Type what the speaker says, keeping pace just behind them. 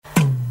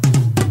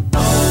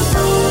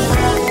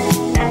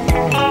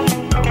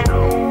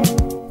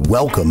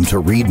Welcome to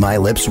Read My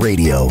Lips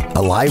Radio,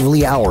 a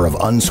lively hour of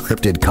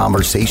unscripted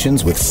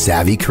conversations with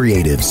savvy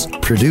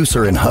creatives.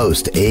 Producer and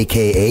host,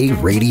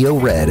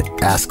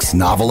 akaRadioRed, asks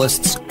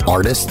novelists,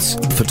 artists,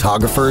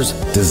 photographers,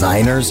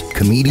 designers,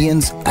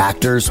 comedians,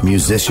 actors,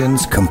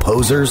 musicians,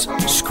 composers,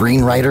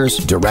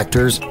 screenwriters,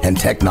 directors, and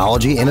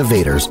technology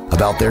innovators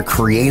about their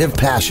creative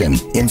passion,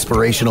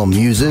 inspirational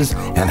muses,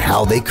 and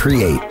how they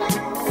create.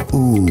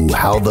 Ooh,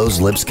 how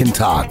those lips can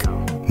talk.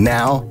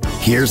 Now,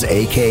 here's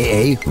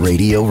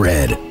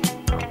akaRadioRed.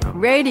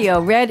 Radio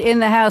Red in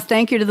the house.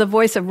 Thank you to the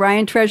voice of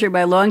Ryan Treasure,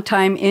 my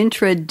longtime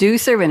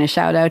introducer, and a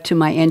shout out to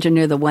my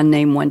engineer, the one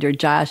name wonder,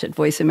 Josh at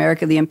Voice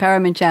America, the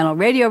Empowerment Channel.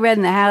 Radio Red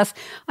in the house.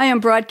 I am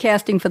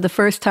broadcasting for the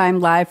first time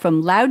live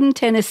from Loudon,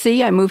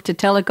 Tennessee. I moved to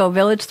Tellico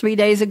Village 3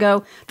 days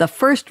ago. The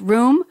first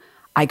room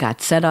I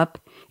got set up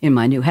in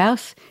my new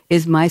house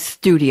is my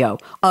studio.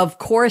 Of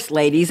course,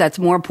 ladies, that's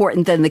more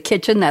important than the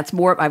kitchen. That's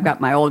more, I've got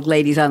my old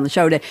ladies on the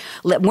show to,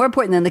 more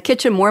important than the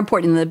kitchen, more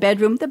important than the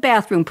bedroom, the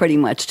bathroom pretty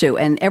much too,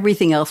 and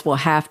everything else will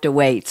have to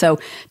wait. So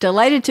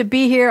delighted to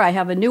be here. I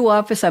have a new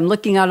office. I'm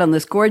looking out on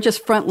this gorgeous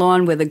front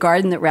lawn with a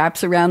garden that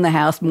wraps around the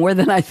house, more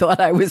than I thought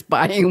I was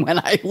buying when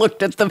I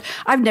looked at them.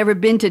 I've never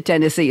been to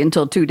Tennessee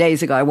until 2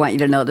 days ago. I want you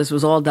to know this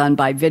was all done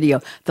by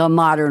video, the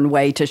modern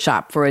way to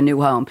shop for a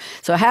new home.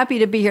 So happy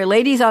to be here.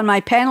 Ladies, on my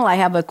panel, I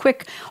have a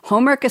quick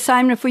homework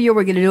assignment for you.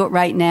 We're going to do it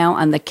right now.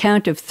 On the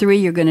count of 3,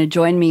 you're going to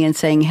join me in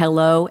saying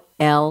hello,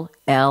 L.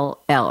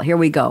 Here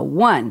we go.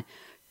 1,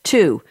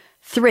 2,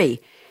 3.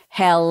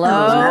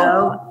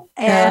 Hello,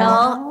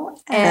 L.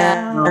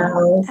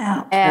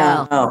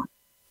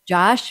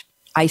 Josh,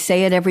 I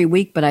say it every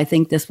week, but I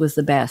think this was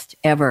the best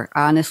ever.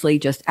 Honestly,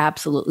 just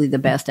absolutely the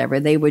best ever.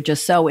 They were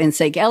just so in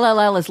sync.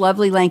 LLL is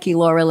lovely, lanky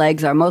Laura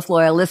Legs, our most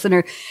loyal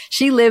listener.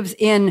 She lives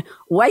in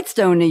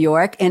Whitestone, New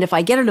York. And if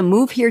I get her to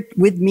move here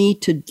with me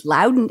to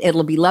Loudon,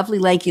 it'll be lovely,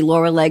 lanky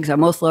Laura Legs, our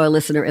most loyal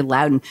listener in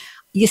Loudon.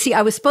 You see,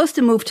 I was supposed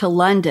to move to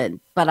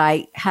London, but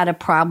I had a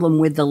problem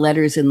with the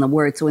letters in the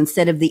word. So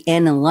instead of the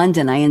N in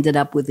London, I ended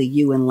up with a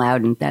U in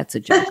Loudon. That's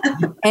a joke.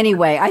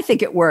 Anyway, I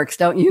think it works,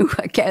 don't you?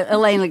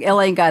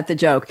 Elaine got the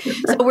joke.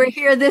 So we're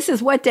here. This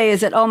is, what day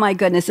is it? Oh, my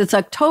goodness. It's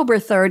October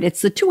 3rd.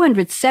 It's the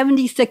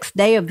 276th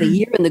day of the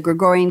year in the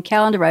Gregorian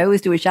calendar. I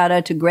always do a shout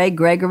out to Greg,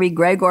 Gregory,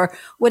 Gregor,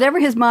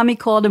 whatever his mommy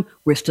called him.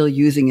 We're still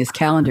using his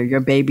calendar. Your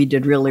baby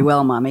did really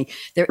well, mommy.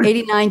 There are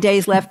 89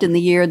 days left in the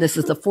year. This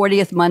is the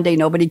 40th Monday.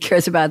 Nobody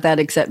cares about that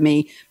except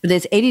me. But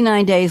there's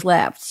 89 days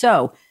left.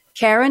 So,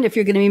 Karen, if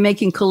you're going to be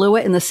making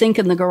Kahlua in the sink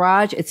in the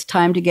garage, it's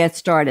time to get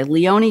started.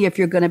 Leonie, if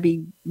you're going to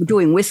be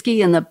doing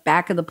whiskey in the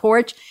back of the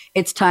porch,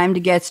 it's time to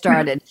get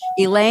started.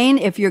 Elaine,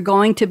 if you're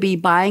going to be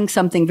buying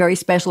something very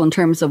special in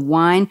terms of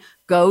wine,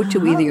 go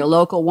to either your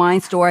local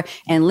wine store.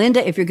 And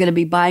Linda, if you're going to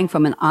be buying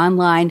from an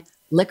online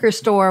liquor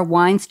store,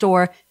 wine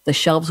store, the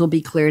shelves will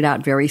be cleared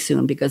out very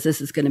soon because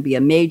this is going to be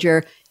a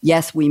major,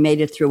 yes, we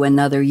made it through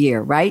another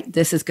year, right?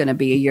 This is going to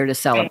be a year to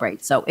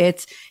celebrate. So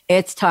it's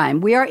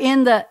time. We are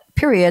in the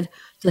period,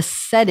 the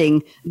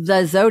setting,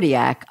 the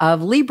zodiac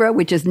of Libra,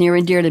 which is near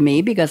and dear to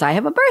me because I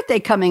have a birthday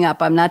coming up.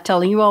 I'm not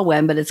telling you all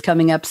when, but it's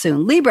coming up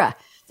soon. Libra,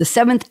 the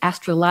 7th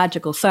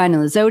astrological sign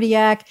in the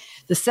zodiac.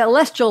 The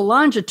celestial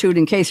longitude,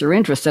 in case you're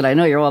interested, I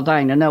know you're all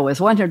dying to know,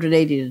 is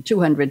 180 to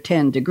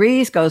 210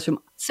 degrees, goes from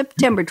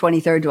September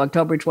 23rd to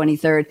October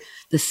 23rd.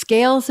 The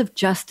scales of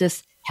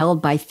justice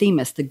held by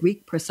Themis, the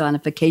Greek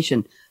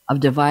personification of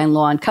divine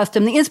law and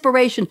custom, the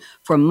inspiration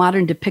for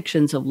modern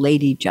depictions of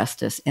Lady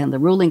Justice. And the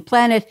ruling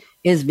planet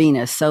is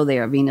Venus. So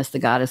there, Venus, the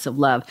goddess of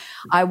love.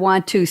 I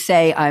want to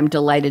say I'm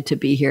delighted to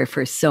be here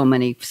for so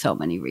many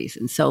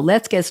reasons. So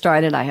let's get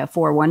started. I have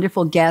 4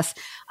 wonderful guests.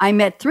 I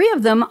met 3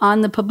 of them on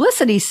the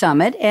Publicity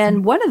Summit,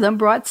 and one of them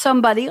brought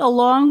somebody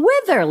along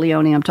with her.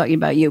 Leonie, I'm talking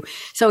about you.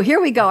 So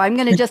here we go. I'm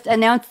going to just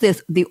announce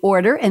the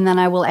order, and then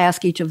I will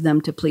ask each of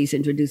them to please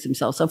introduce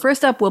themselves. So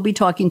first up, we'll be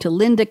talking to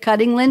Linda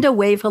Cutting. Linda,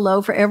 wave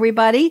hello for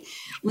everybody.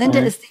 Linda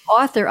is the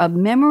author of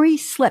Memory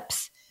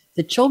Slips,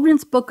 the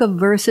children's book of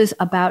verses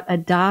about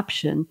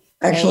adoption.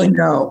 Actually,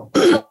 no.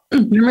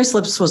 Memory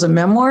Slips was a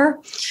memoir.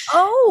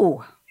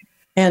 Oh.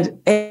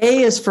 And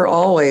A is for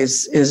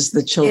Always is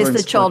the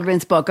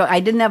children's book.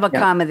 I didn't have a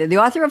comma there. The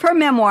author of her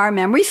memoir,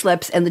 Memory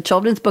Slips, and the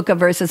children's book of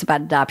verses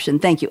about adoption.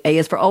 Thank you. A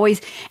is for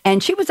Always.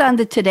 And she was on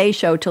the Today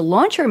Show to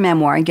launch her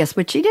memoir. And guess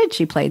what she did?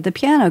 She played the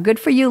piano. Good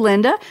for you,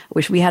 Linda.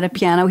 Wish we had a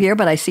piano here,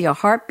 but I see a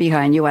harp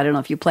behind you. I don't know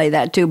if you play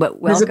that too,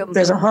 but welcome.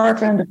 There's a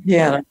harp and a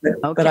piano,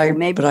 but I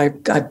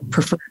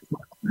prefer.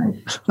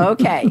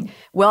 Okay.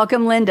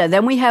 Welcome, Linda.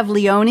 Then we have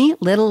Leonie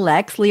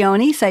Little-Lex.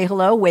 Leonie, say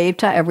hello. Wave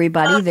to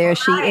everybody. There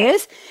she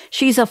is.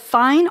 She's a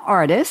fine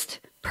artist.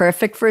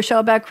 Perfect for a show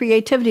about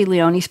creativity,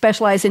 Leonie.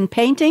 Specializes in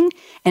painting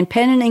and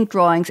pen and ink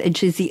drawings, and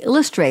she's the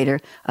illustrator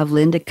of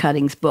Linda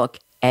Cutting's book,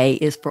 A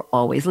is for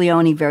always.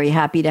 Leonie, very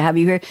happy to have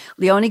you here.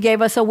 Leonie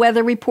gave us a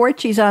weather report.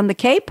 She's on the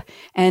Cape,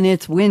 and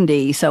it's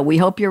windy. So we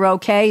hope you're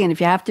okay. And if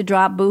you have to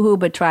drop, boohoo,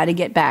 but try to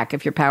get back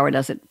if your power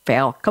doesn't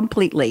fail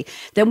completely.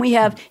 Then we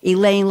have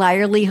Elaine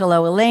Lyerly.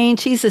 Hello, Elaine.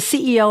 She's the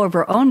CEO of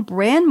her own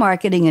brand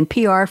marketing and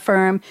PR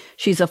firm.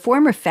 She's a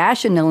former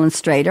fashion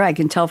illustrator. I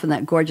can tell from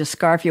that gorgeous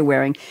scarf you're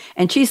wearing.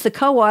 And she's the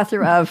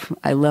co-author of,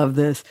 I love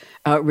this,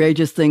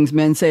 Outrageous Things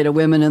Men Say to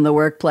Women in the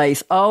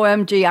Workplace.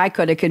 OMG, I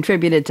could have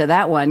contributed to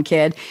that one,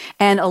 kid.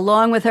 And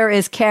along with her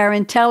is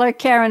Karen Teller.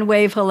 Karen,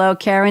 wave hello.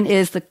 Karen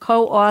is the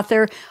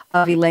co-author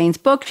of Elaine's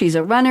book. She's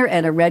a runner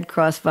and a Red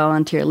Cross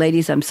volunteer.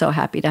 Ladies, I'm so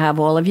happy to have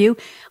all of you.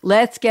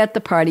 Let's get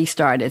the party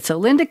started. So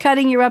Linda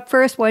Cutting, you're up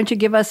first. Why don't you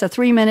give us a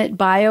 3-minute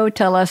bio?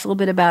 Tell us a little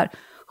bit about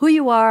who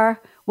you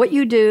are, what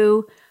you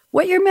do,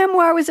 what your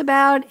memoir was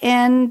about,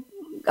 and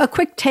a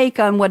quick take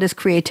on what does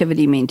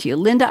creativity mean to you.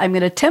 Linda, I'm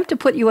going to attempt to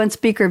put you on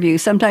speaker view.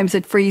 Sometimes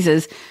it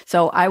freezes,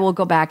 so I will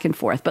go back and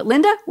forth. But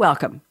Linda,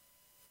 welcome.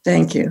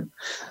 Thank you.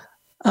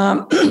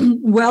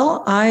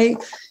 Well, I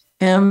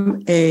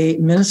am a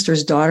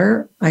minister's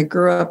daughter. I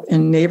grew up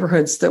in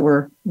neighborhoods that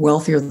were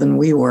wealthier than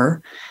we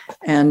were,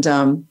 and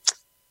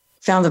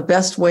found the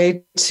best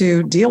way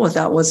to deal with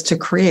that was to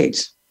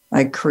create.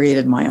 I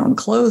created my own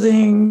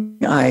clothing.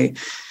 I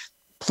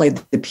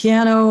played the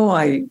piano.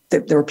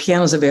 There were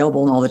pianos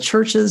available in all the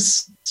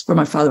churches where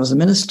my father was a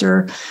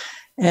minister.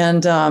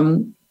 And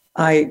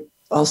I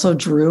also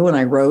drew and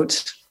I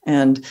wrote.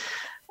 And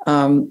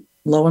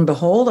lo and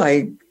behold,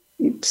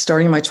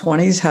 starting in my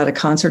 20s, had a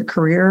concert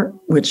career,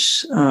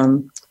 which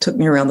took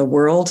me around the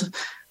world.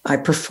 I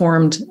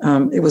performed,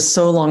 it was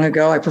so long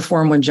ago, I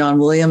performed when John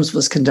Williams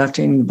was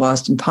conducting the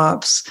Boston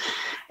Pops,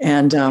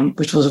 and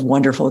which was a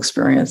wonderful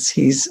experience.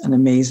 He's an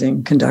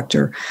amazing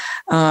conductor.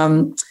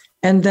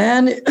 And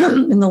then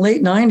in the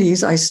late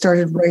 90s, I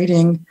started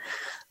writing,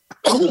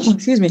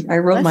 I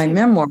wrote my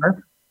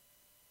memoir,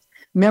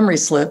 Memory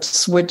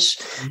Slips,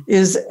 which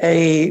is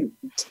a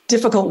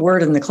difficult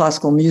word in the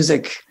classical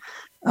music.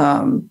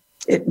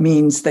 It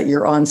means that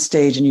you're on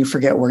stage and you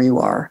forget where you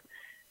are.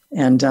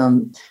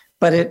 And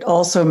but it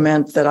also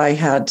meant that I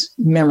had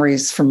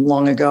memories from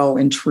long ago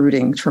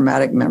intruding,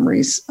 traumatic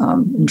memories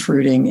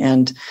intruding.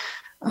 And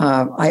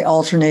I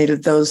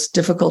alternated those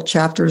difficult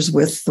chapters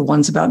with the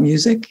ones about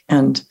music,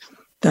 and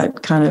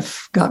that kind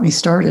of got me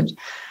started.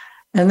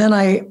 And then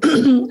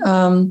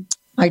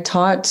I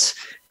taught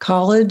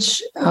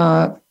college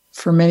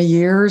for many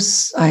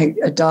years. I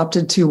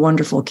adopted 2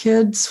 wonderful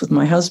kids with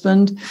my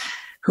husband,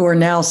 who are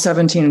now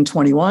 17 and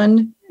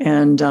 21.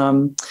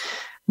 And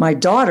my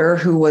daughter,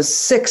 who was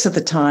 6 at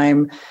the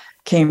time,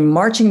 came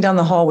marching down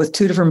the hall with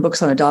 2 different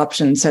books on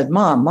adoption and said,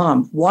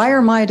 Mom, why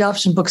are my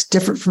adoption books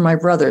different from my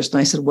brother's?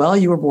 And I said, well,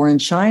 you were born in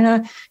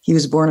China. He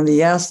was born in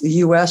the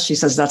US. She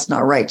says, that's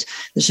not right.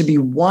 There should be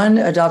one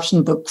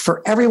adoption book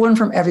for everyone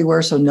from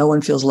everywhere so no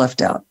one feels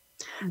left out.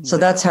 So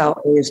that's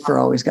how A is for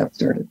Always got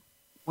started.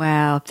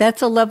 Wow,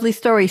 that's a lovely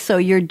story. So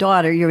your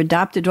daughter, your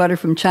adopted daughter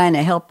from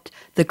China, helped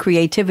the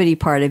creativity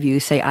part of you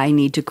say, I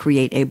need to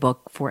create a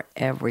book for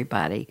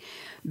everybody.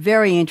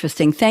 Very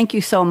interesting. Thank you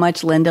so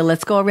much, Linda.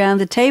 Let's go around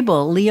the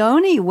table.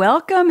 Leonie,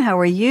 welcome. How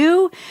are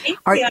you?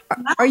 Are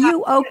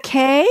you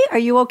okay? Are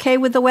you okay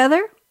with the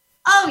weather?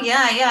 Oh,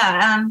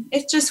 yeah.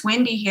 It's just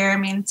windy here. I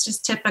mean, it's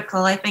just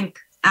typical, I think,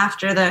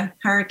 after the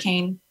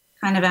hurricane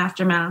kind of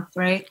aftermath,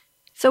 right?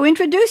 So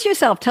introduce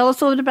yourself. Tell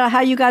us a little bit about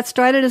how you got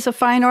started as a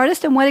fine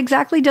artist and what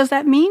exactly does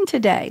that mean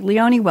today?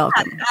 Leonie,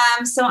 welcome.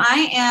 So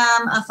I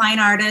am a fine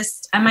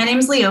artist. My name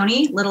is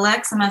Leonie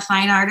Little-Lex. I'm a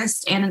fine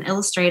artist and an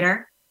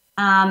illustrator.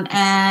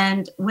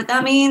 And what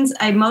that means,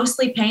 I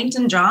mostly paint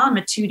and draw. I'm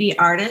a 2D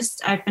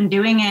artist. I've been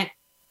doing it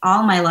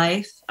all my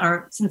life,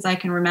 or since I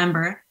can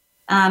remember.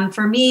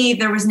 For me,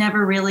 there was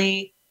never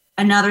really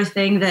another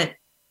thing that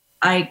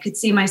I could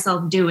see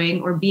myself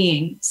doing or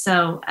being.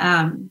 So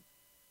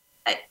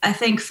I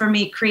think for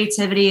me,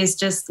 creativity is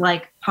just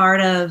like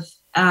part of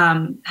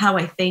how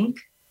I think.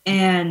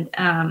 And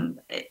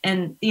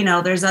you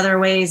know, there's other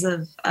ways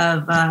or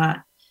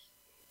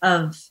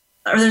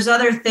there's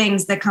other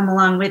things that come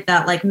along with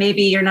that. Like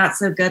maybe you're not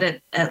so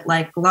good at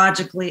like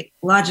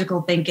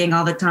logical thinking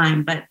all the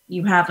time, but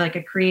you have like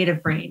a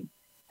creative brain.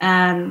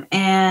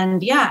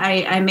 And yeah,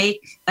 I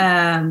make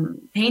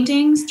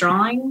paintings,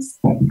 drawings.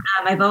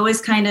 I've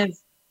always kind of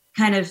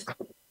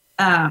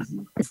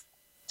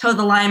toe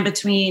the line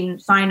between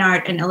fine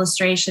art and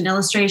illustration.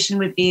 Illustration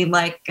would be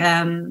like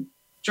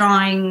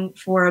drawing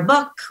for a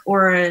book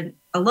or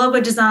a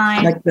logo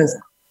design. Like this.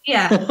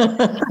 Yeah.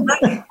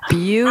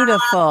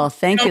 Beautiful.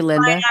 Thank you,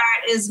 Linda. Fine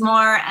art is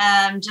more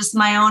just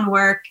my own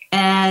work,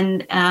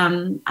 and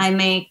I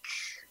make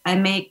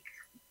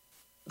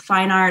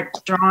fine art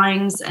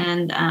drawings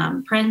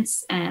and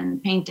prints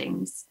and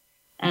paintings.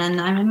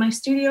 And I'm in my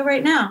studio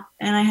right now,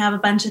 and I have a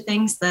bunch of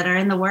things that are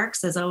in the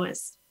works as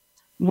always.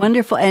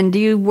 Wonderful. And do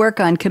you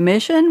work on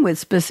commission with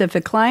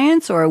specific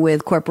clients or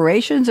with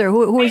corporations, or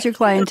who is your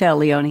clientele,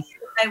 Leonie,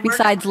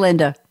 besides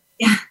Linda?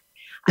 Yeah.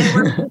 I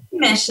work with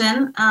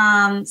commission.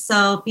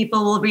 So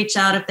people will reach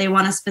out if they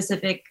want a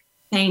specific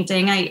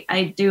painting.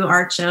 I do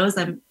art shows.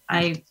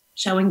 I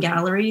show in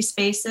gallery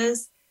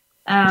spaces.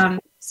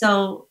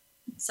 So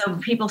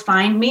people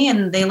find me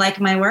and they like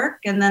my work,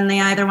 and then they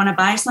either want to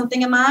buy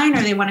something of mine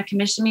or they want to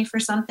commission me for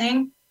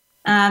something.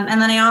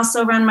 And then I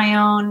also run my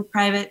own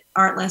private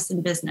art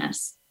lesson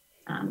business.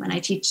 And I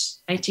teach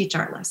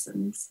art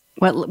lessons.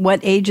 What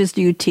ages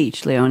do you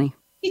teach, Leonie?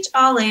 I teach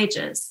all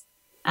ages,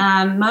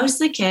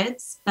 mostly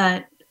kids,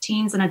 but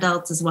teens and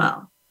adults as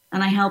well.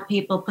 And I help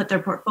people put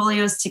their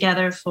portfolios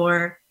together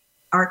for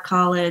art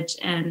college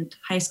and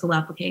high school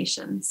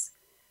applications.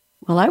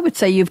 Well, I would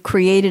say you've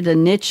created a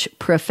niche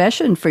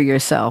profession for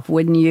yourself,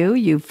 wouldn't you?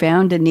 You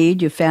found a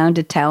need, you found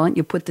a talent,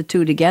 you put the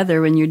two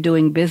together, and you're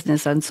doing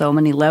business on so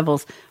many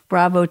levels.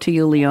 Bravo to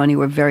you, Leonie.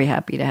 We're very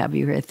happy to have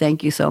you here.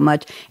 Thank you so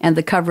much. And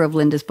the cover of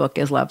Linda's book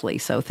is lovely.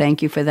 So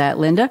thank you for that,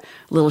 Linda.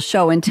 Little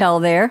show and tell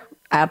there.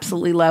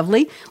 Absolutely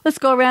lovely. Let's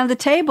go around the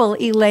table.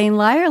 Elaine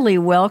Lyerly,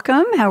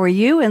 welcome. How are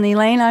you? And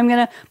Elaine, I'm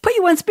going to put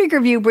you on speaker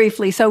view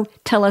briefly. So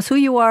tell us who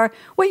you are,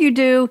 what you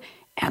do,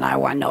 and I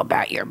want to know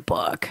about your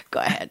book.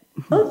 Go ahead.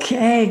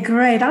 Okay,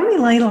 great. I'm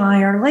Elaine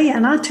Lyerly,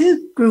 and I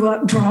too grew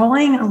up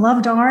drawing. I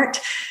loved art.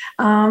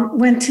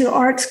 Went to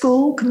art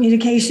school,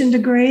 communication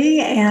degree,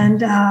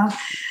 and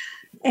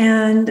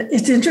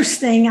it's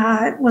interesting.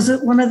 I was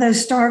one of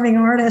those starving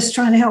artists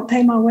trying to help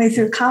pay my way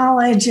through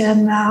college.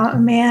 And a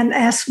man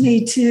asked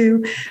me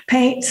to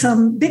paint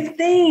some big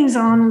things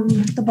on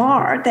the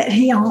bar that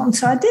he owned.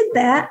 So I did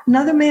that.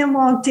 Another man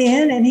walked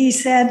in and he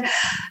said,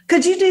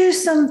 "Could you do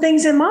some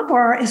things in my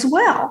bar as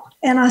well?"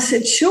 And I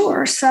said,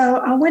 "Sure." So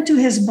I went to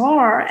his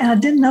bar and I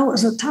didn't know it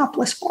was a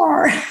topless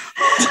bar.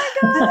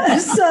 Oh my God.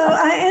 So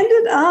I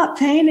ended up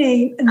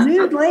painting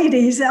nude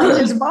ladies at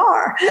his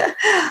bar.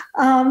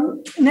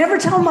 Never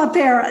told my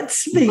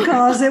parents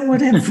because it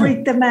would have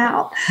freaked them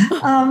out.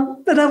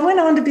 But I went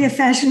on to be a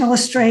fashion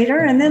illustrator,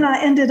 and then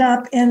I ended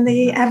up in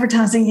the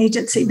advertising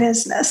agency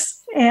business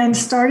and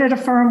started a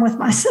firm with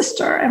my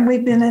sister. And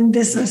we've been in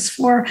business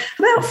for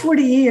about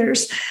 40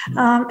 years.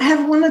 I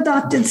have one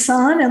adopted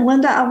son. And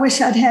Linda, I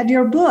wish I'd had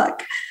your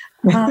book.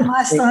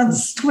 My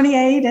son's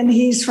 28 and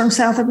he's from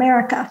South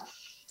America.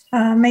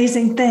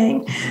 Amazing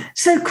thing.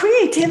 So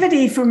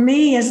creativity for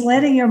me is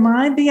letting your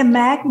mind be a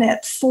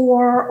magnet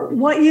for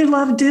what you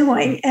love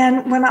doing.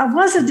 And when I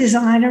was a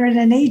designer in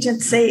an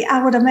agency,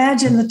 I would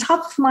imagine the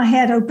top of my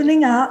head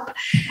opening up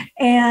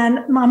and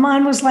my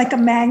mind was like a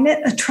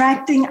magnet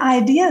attracting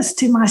ideas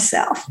to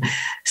myself.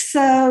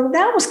 So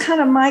that was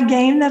kind of my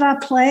game that I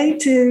play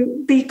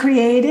to be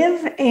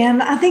creative.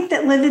 And I think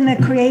that living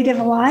a creative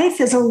life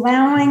is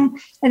allowing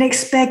and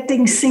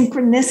expecting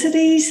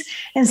synchronicities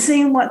and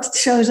seeing what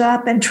shows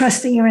up and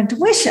trusting your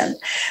intuition.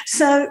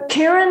 So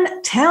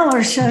Karen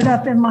Taylor showed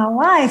up in my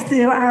life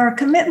through our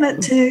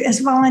commitment to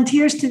as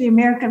volunteers to the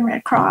American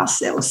Red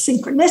Cross. It was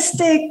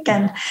synchronistic,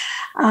 and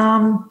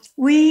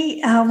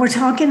we were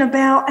talking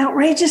about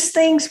outrageous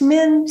things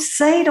men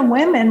say to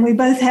women. We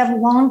both have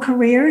long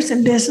careers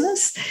in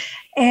business,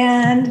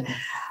 and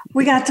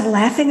we got to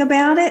laughing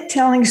about it,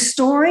 telling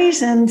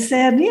stories, and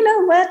said,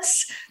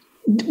 let's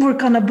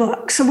work on a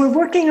book. So we're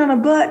working on a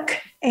book,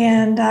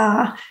 and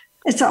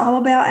it's all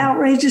about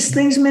outrageous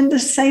things men to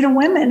say to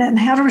women and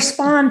how to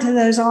respond to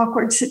those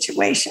awkward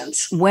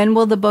situations. When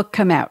will the book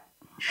come out?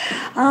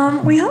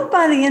 We hope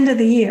by the end of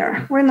the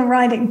year. We're in the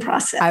writing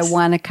process. I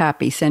want a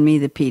copy. Send me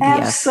the PDF.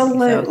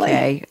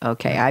 Absolutely.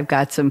 Okay. I've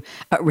got some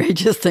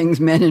outrageous things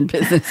men in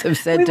business have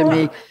said to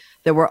me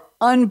that were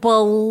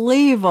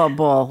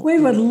unbelievable. We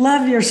would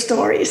love your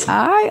stories.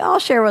 I'll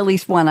share at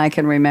least one I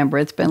can remember.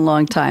 It's been a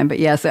long time. But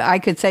yes, I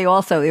could say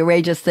also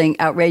outrageous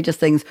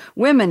things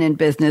women in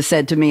business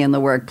said to me in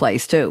the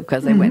workplace too,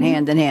 because they went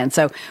hand in hand.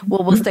 So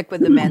we'll stick with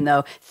the men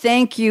though.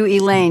 Thank you,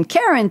 Elaine.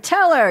 Karen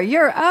Teller,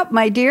 you're up,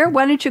 my dear.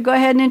 Why don't you go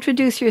ahead and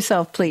introduce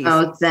yourself, please?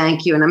 Oh,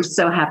 thank you. And I'm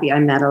so happy I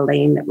met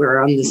Elaine, that we're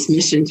on this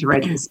mission to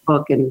write this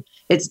book. And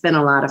it's been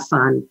a lot of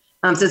fun.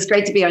 So it's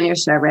great to be on your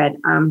show, Red.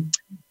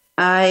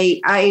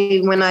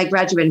 When I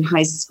graduated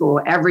high school,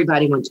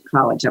 everybody went to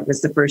college. That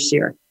was the first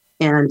year.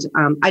 And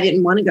I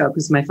didn't want to go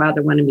because my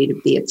father wanted me to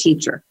be a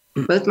teacher.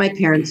 Both my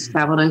parents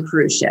traveled on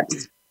cruise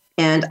ships,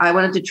 and I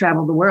wanted to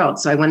travel the world.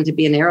 So I wanted to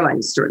be an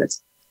airline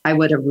stewardess. I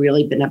would have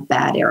really been a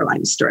bad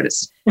airline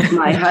stewardess.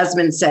 My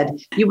husband said,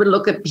 you would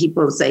look at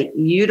people and say,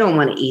 you don't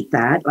want to eat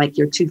that, like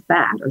you're too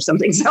fat or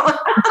something. So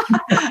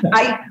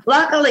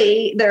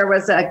luckily, there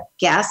was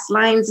gas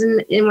lines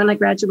in when I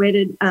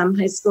graduated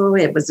high school.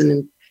 It was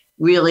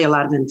really a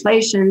lot of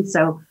inflation.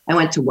 So I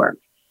went to work.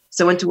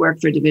 So I went to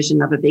work for a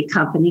division of a big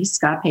company,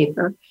 Scott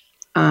Paper.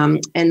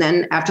 And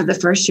then after the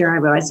first year, I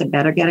realized I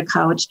better get a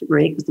college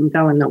degree because I'm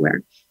going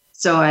nowhere.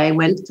 So I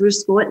went through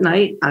school at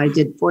night. I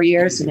did 4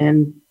 years and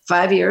then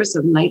 5 years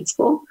of night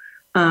school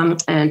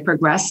and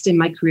progressed in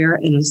my career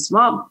in a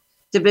small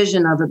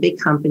division of a big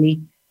company.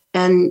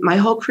 And my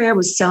whole career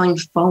was selling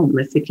foam,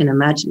 if you can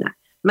imagine that.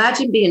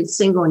 Imagine being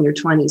single in your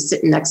 20s,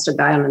 sitting next to a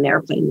guy on an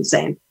airplane and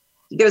saying,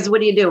 he goes, what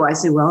do you do? I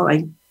say, well,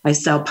 I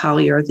sell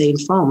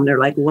polyurethane foam. They're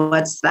like,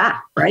 what's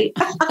that? Right.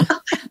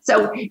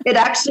 So it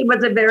actually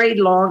was a very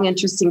long,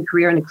 interesting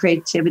career. And the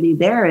creativity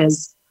there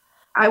is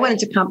I went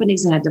into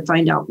companies and had to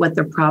find out what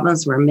their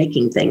problems were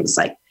making things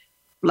like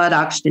blood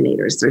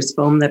oxygenators. There's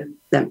foam that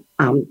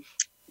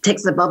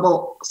takes the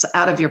bubbles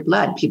out of your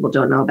blood. People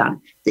don't know about it.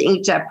 The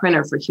inkjet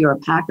printer for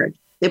Hewlett-Packard.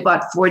 They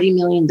bought $40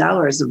 million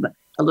of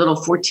a little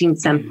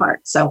 14-cent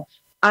part. So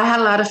I had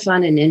a lot of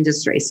fun in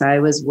industry. So I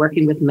was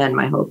working with men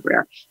my whole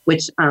career,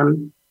 which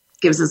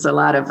gives us a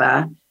lot of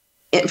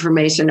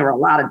information or a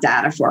lot of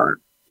data for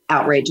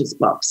outrageous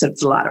books. So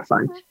it's a lot of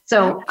fun.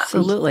 So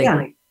absolutely.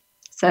 Yeah.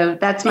 So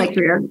that's my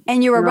career.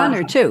 And you're a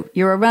runner too.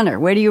 You're a runner.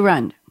 Where do you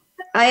run?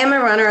 I am a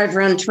runner. I've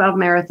run 12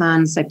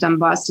 marathons. I've done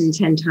Boston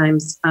 10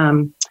 times.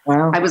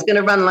 Wow. I was going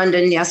to run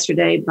London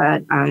yesterday,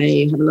 but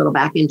I have a little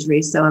back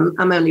injury. So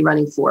I'm only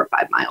running 4 or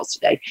 5 miles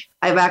today.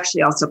 I've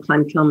actually also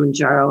climbed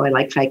Kilimanjaro. I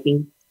like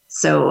hiking.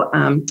 So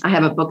I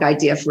have a book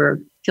idea for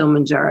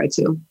Kilimanjaro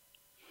too.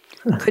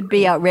 Could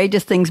be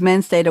Outrageous Things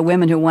Men Say to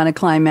Women Who Want to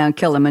Climb Mount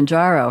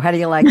Kilimanjaro. How do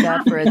you like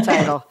that for a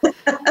title?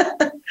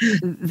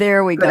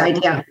 There we go. Good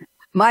idea.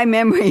 My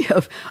memory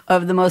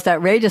of the most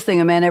outrageous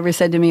thing a man ever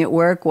said to me at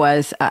work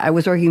was I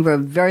was working for a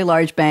very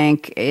large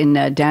bank in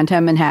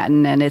downtown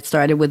Manhattan, and it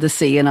started with a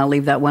C, and I'll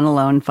leave that one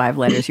alone, 5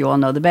 letters. You all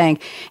know the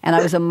bank. And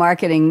I was a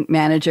marketing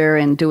manager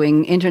and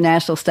doing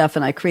international stuff,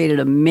 and I created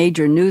a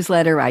major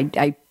newsletter.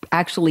 I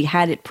actually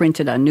had it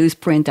printed on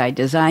newsprint. I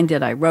designed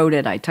it. I wrote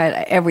it. I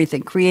typed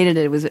everything, created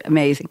it. It was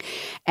amazing.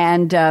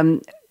 And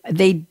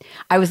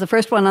I was the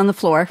first one on the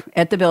floor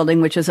at the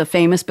building, which is a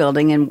famous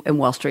building in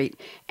Wall Street.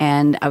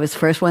 And I was the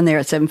first one there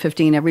at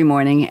 7:15 every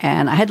morning.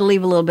 And I had to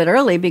leave a little bit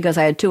early because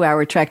I had a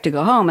 2-hour trek to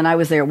go home. And I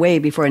was there way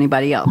before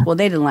anybody else. Well,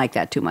 they didn't like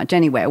that too much.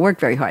 Anyway, I worked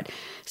very hard.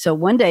 So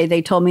one day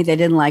they told me they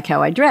didn't like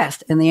how I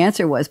dressed. And the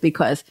answer was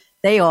because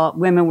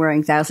women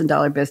wearing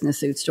 $1,000 business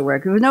suits to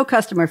work. There was no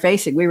customer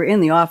facing. We were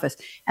in the office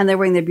and they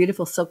were wearing their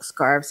beautiful silk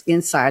scarves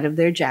inside of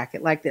their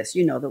jacket like this,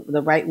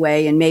 the right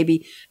way. And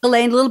maybe,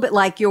 Elaine, a little bit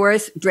like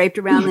yours, draped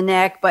around the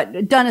neck,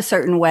 but done a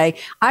certain way.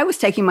 I was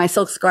taking my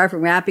silk scarf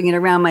and wrapping it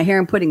around my hair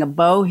and putting a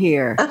bow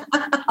here.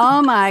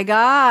 Oh my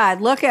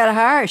God, look at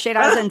her. She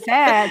doesn't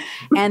fat.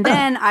 And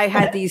then I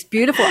had these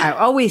I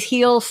always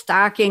heels,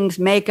 stockings,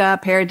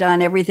 makeup, hair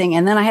done, everything.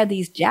 And then I had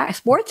these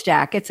sports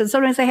jackets. And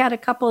sometimes I had a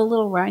couple of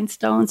little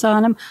rhinestones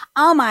on them.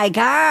 Oh my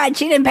God,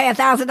 she didn't pay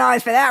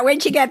 $1,000 for that.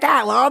 Where'd she get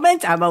that,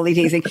 Lomans? I'm only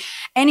teasing.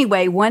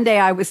 Anyway, one day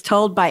I was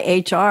told by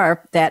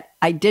HR that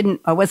I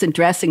wasn't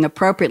dressing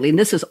appropriately. And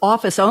this was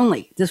office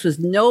only. This was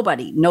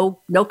nobody,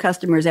 no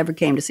customers ever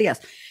came to see us.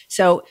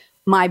 So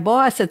my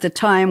boss at the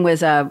time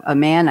was a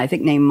man, I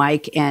think named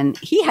Mike, and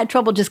he had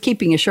trouble just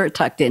keeping his shirt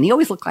tucked in. He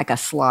always looked like a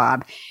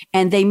slob.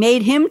 And they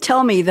made him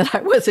tell me that I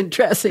wasn't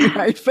dressing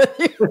right for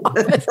the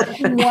office.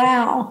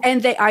 Wow.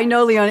 And I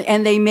know, Leonie,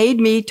 and they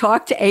made me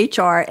talk to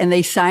HR and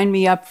they signed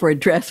me up for a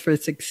Dress for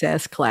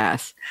Success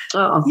class.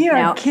 Oh,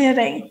 you're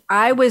kidding.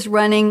 I was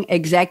running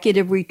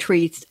executive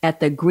retreats at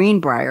the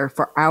Greenbrier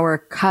for our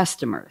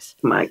customers.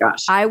 My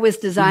gosh. I was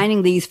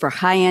designing these for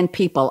high-end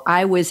people.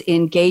 I was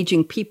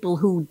engaging people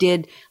who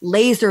did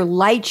laser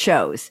light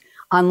shows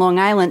on Long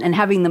Island and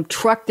having them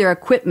truck their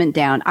equipment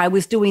down. I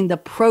was doing the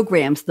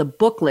programs, the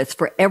booklets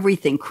for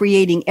everything,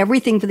 creating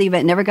everything for the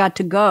event. Never got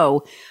to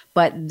go,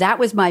 but that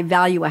was my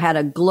value. I had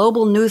a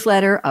global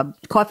newsletter, a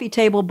coffee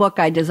table book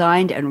I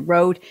designed and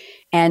wrote,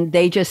 and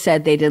they just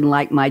said they didn't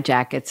like my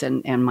jackets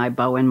and my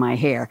bow and my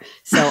hair.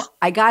 So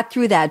I got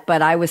through that,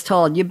 but I was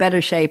told, you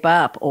better shape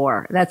up,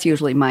 or that's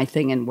usually my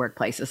thing in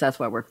workplaces. That's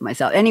why I work for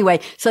myself. Anyway,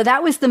 so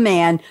that was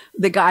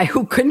the guy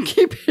who couldn't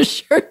keep his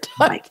shirt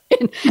tucked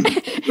in.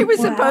 He was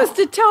supposed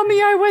to tell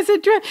me I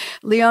wasn't dressed.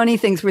 Leonie,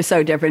 things were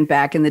so different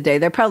back in the day.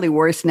 They're probably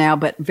worse now,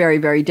 but very,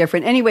 very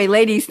different. Anyway,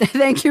 ladies,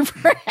 thank you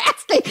for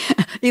asking.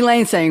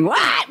 Elaine saying,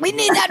 what? We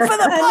need that for the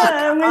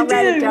book. I'll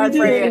write it down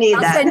for you.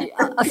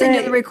 I'll send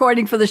you the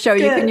recording for the show.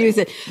 You can use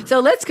it. So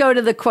let's go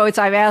to the quotes.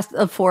 I've asked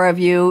the 4 of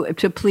you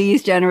to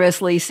please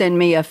generously send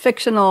me a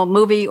fictional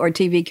movie or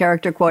TV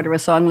character quote or a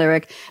song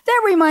lyric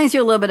that reminds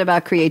you a little bit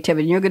about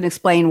creativity. You're going to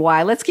explain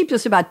why. Let's keep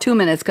this about 2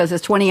 minutes because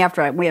it's 20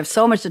 after. We have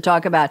so much to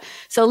talk about.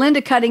 So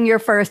Linda Cutting, you're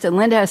first. And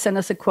Linda has sent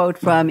us a quote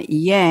from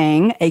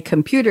Yang, a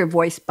computer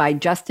voiced by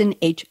Justin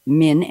H.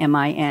 Min,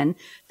 M-I-N.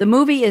 The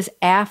movie is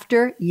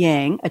After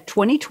Yang, a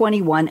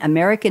 2021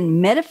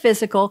 American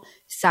metaphysical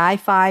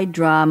sci-fi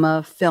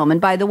drama film.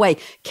 And by the way,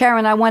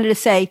 Karen, I wanted to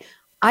say,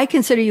 I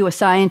consider you a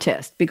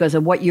scientist because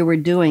of what you were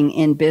doing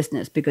in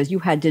business, because you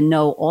had to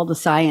know all the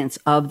science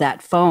of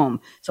that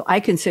foam. So I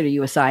consider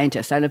you a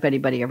scientist. I don't know if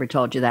anybody ever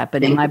told you that,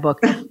 but in my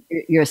book,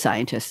 you're a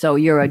scientist. So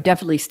you're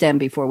definitely STEM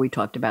before we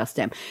talked about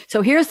STEM.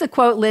 So here's the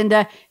quote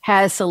Linda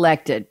has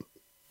selected.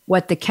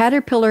 What the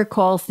caterpillar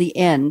calls the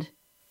end,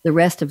 the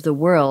rest of the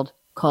world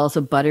calls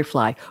a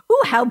butterfly.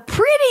 Ooh, how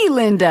pretty,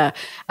 Linda.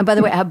 And by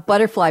the way, I have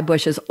butterfly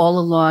bushes all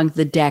along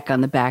the deck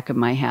on the back of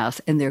my house,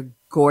 and they're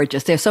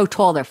gorgeous. They're so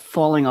tall, they're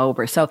falling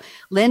over. So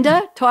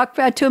Linda, talk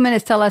for 2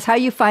 minutes. Tell us how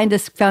you found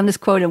this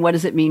quote and what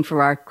does it mean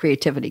for our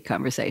creativity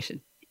conversation?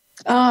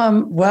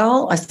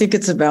 Well, I think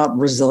it's about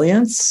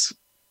resilience.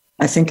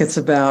 I think it's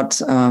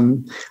about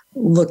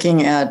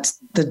looking at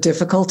the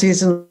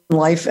difficulties in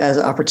life as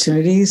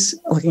opportunities,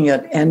 looking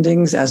at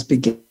endings as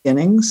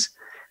beginnings.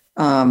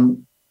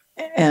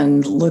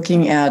 and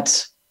looking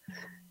at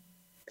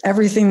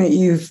everything that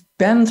you've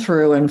been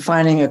through and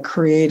finding a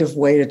creative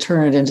way to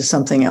turn it into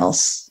something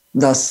else.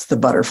 Thus, the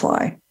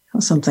butterfly,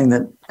 something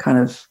that kind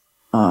of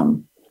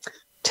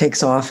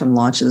takes off and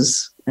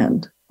launches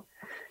and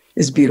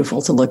is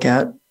beautiful to look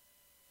at.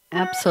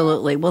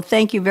 Absolutely. Well,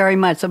 thank you very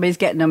much. Somebody's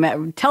getting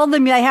them. Tell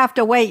them they have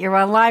to wait. You're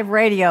on live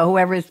radio,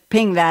 whoever's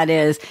ping that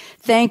is.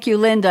 Thank you,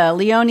 Linda.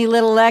 Leonie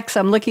Little-Lex,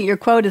 I'm looking at your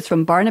quote. It's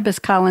from Barnabas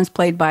Collins,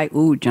 played by,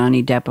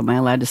 Johnny Depp. Am I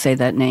allowed to say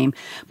that name?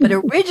 But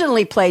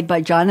originally played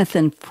by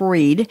Jonathan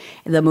Freed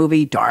in the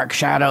movie Dark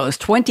Shadows,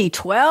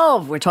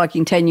 2012. We're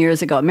talking 10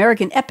 years ago.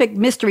 American epic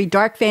mystery,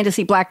 dark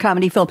fantasy, black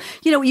comedy film.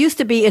 You know, it used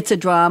to be it's a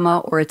drama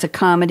or it's a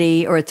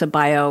comedy or it's a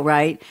bio,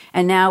 right?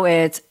 And now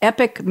it's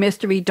epic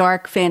mystery,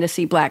 dark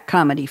fantasy, black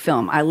comedy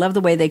film. I love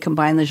the way they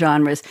combine the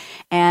genres.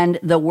 And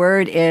the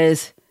word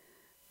is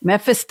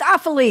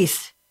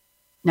Mephistopheles.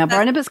 Now,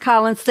 Barnabas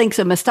Collins thinks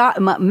a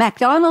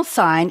McDonald's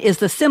sign is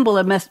the symbol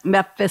of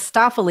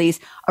Mephistopheles,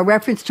 a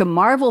reference to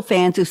Marvel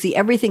fans who see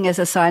everything as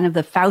a sign of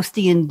the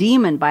Faustian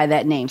demon by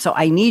that name. So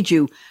I need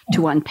you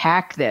to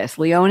unpack this.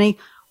 Leonie,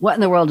 what in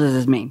the world does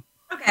this mean?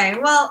 Okay,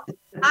 well,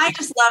 I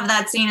just love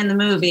that scene in the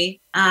movie.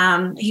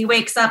 He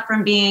wakes up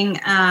from being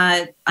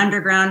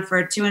underground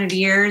for 200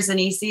 years and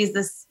he sees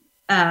this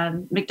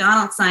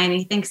McDonald's sign.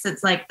 He thinks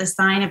it's like the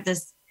sign of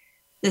this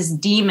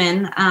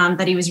demon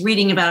that he was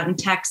reading about in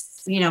texts,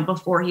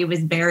 before he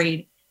was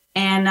buried.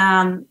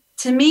 And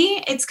to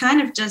me, it's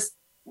kind of just,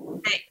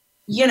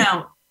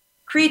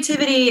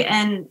 creativity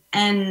and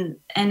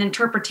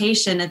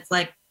interpretation. It's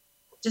like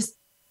just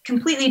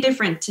completely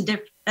different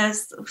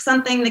as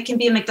something that can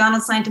be a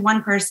McDonald's sign to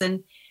one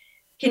person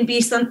can be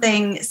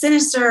something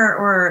sinister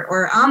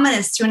or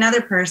ominous to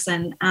another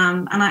person.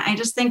 And I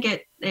just think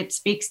it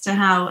speaks to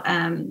how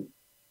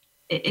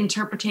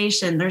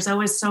interpretation, there's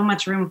always so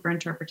much room for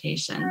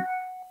interpretation.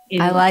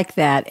 I like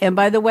that. And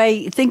by the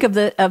way, think of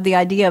the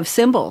idea of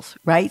symbols,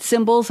 right?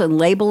 Symbols and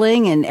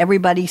labeling, and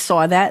everybody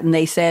saw that and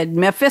they said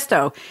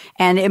Mephisto,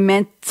 and it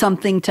meant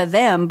something to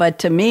them. But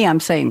to me, I'm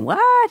saying,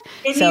 what?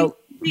 It means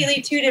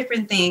completely two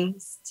different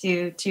things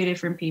to two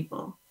different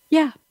people.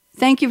 Yeah.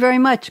 Thank you very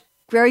much.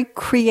 Very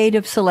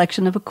creative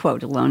selection of a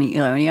quote,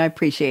 Leonie. I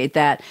appreciate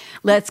that.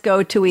 Let's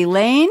go to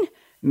Elaine.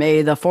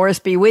 May the force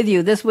be with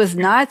you. This was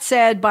not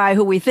said by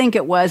who we think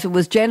it was. It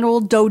was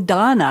General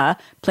Dodonna,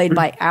 played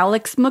by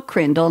Alex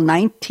McCrindle,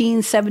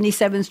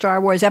 1977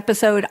 Star Wars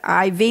episode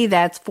IV,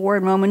 that's 4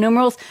 in Roman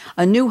numerals,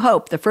 A New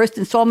Hope, the first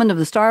installment of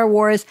the Star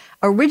Wars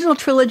original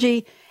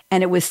trilogy,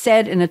 and it was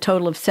said in a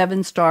total of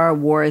 7 Star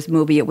Wars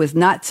movie. It was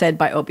not said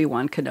by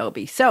Obi-Wan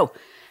Kenobi. So,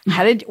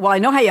 I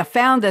know how you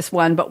found this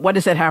one, but what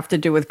does it have to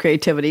do with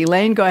creativity?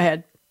 Elaine, go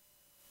ahead.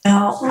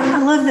 Well,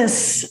 I love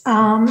this.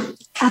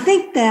 I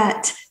think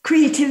that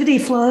creativity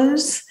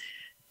flows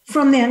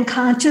from the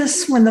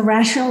unconscious when the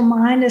rational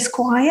mind is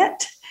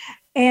quiet.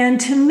 And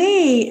to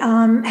me,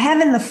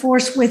 having the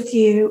force with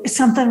you is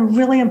something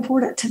really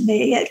important to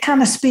me. It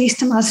kind of speaks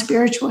to my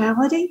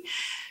spirituality.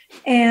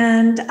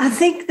 And I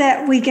think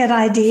that we get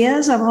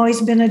ideas. I've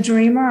always been a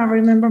dreamer. I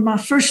remember my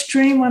first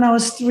dream when I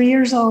was 3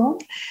 years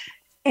old.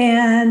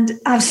 And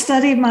I've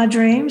studied my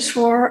dreams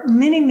for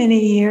many, many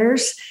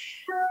years.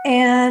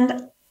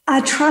 And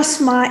I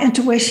trust my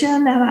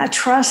intuition, and I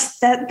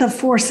trust that the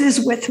force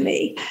is with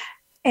me.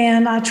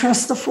 And I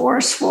trust the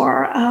force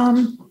for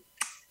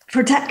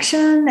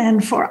protection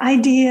and for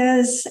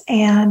ideas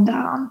and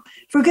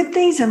for good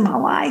things in my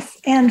life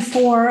and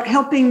for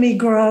helping me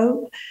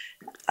grow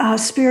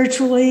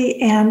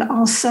spiritually and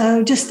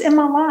also just in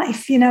my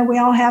life. We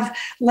all have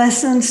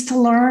lessons to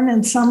learn,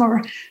 and some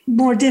are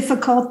more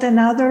difficult than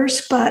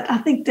others. But I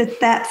think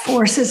that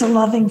force is a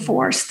loving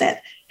force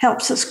that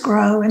helps us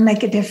grow and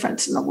make a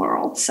difference in the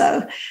world.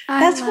 So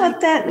that's what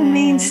that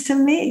means to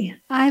me.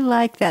 I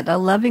like that. A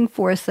loving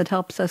force that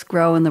helps us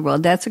grow in the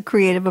world. That's a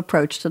creative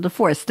approach to the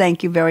force.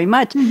 Thank you very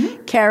much.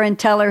 Mm-hmm. Karen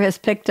Teller has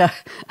picked a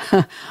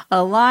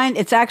line.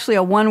 It's actually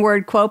a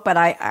one-word quote, but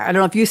I don't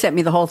know if you sent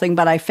me the whole thing,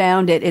 but I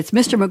found it. It's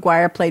Mr.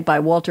 McGuire, played by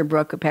Walter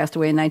Brooke, who passed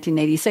away in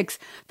 1986.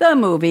 The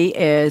movie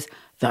is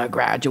The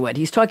Graduate.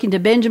 He's talking to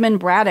Benjamin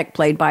Braddock,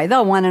 played by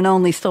the one and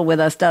only, still with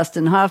us,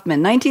 Dustin Hoffman.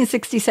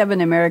 1967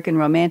 American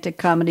romantic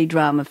comedy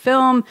drama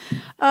film,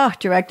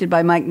 directed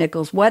by Mike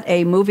Nichols. What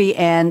a movie.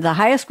 And the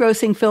highest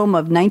grossing film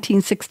of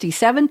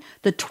 1967,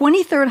 the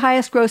 23rd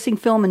highest grossing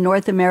film in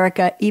North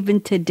America,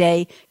 even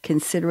today,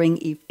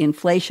 considering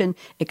inflation.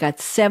 It got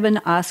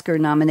 7 Oscar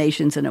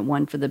nominations and it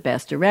won for the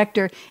Best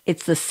Director.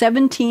 It's the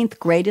 17th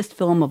greatest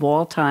film of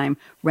all time,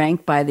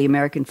 ranked by the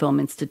American Film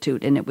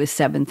Institute, and it was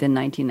 7th in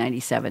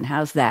 1997.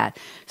 How's that?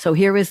 So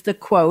here is the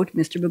quote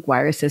Mr.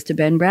 McGuire says to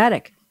Ben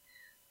Braddock.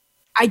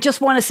 I just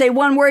want to say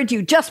one word to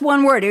you, just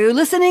one word. Are you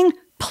listening?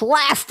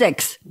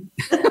 Plastics.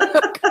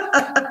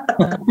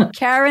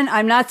 Karen,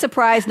 I'm not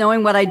surprised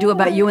knowing what I do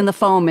about you in the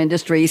foam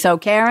industry. So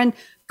Karen,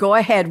 go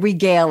ahead,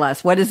 regale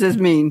us. What does this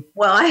mean?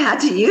 Well, I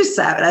had to use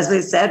that, as I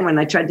said, when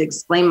I tried to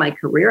explain my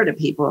career to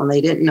people and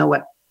they didn't know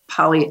what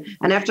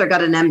and after I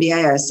got an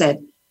MBA, I said,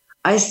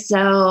 I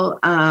sell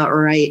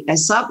I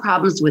saw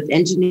problems with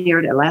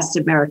engineered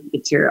elastomeric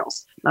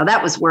materials. Now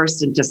that was worse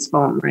than just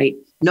foam, right?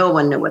 No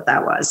one knew what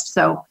that was.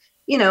 So,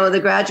 the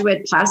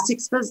graduate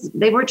plastics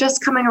they were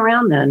just coming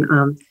around then.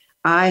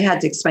 I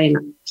had to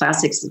explain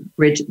plastics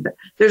rigid.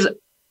 There's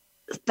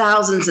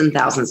thousands and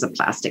thousands of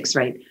plastics,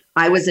 right?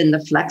 I was in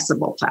the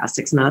flexible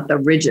plastics, not the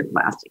rigid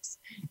plastics.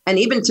 And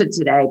even to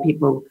today,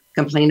 people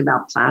complain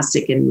about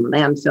plastic in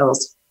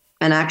landfills.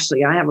 And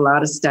actually, I have a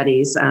lot of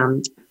studies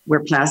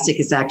where plastic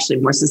is actually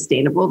more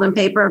sustainable than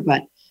paper,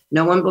 but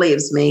no one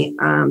believes me.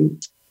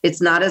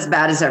 It's not as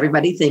bad as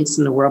everybody thinks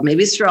in the world.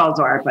 Maybe straws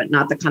are, but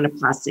not the kind of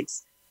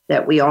plastics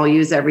that we all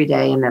use every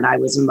day and that I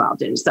was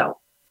involved in. So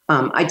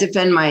I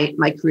defend my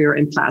career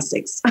in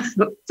plastics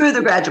through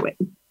The Graduate.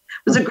 It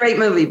was a great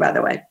movie, by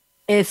the way.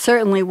 It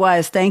certainly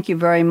was. Thank you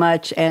very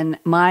much. And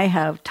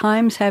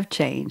times have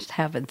changed,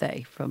 haven't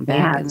they, from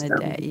back in the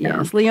day? Yeah.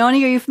 Yes.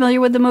 Leonie, are you familiar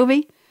with the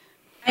movie?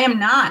 I am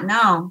not.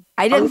 No,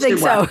 I didn't think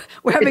so.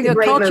 We're having a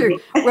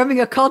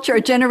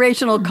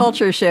generational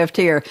culture shift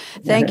here.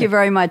 Thank you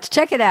very much.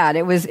 Check it out.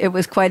 It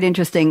was quite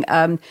interesting.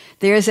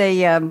 There's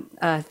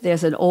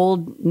an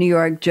old New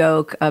York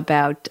joke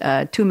about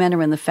two men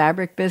are in the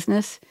fabric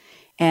business,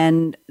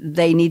 and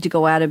they need to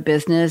go out of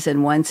business.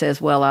 And one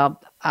says, "Well,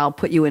 I'll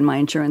put you in my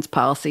insurance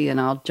policy, and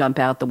I'll jump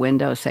out the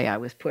window, say I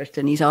was pushed."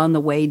 And he's on the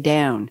way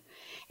down.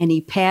 And he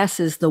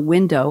passes the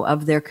window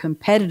of their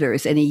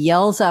competitors and he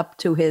yells up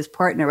to his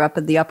partner up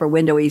at the upper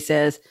window. He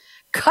says,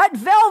 "Cut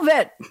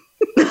velvet."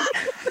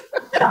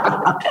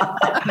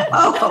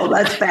 Oh,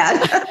 that's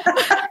bad.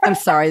 I'm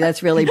sorry.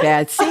 That's really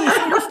bad. See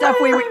the stuff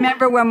we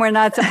remember when we're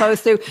not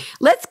supposed to.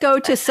 Let's go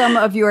to some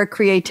of your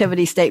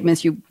creativity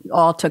statements you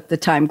all took the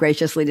time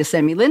graciously to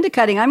send me. Linda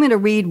Cutting, I'm going to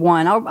read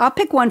one. I'll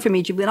pick one from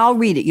each of you and I'll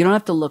read it. You don't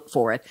have to look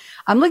for it.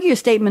 I'm looking at your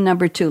statement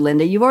number 2,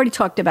 Linda. You've already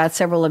talked about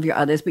several of your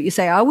others, but you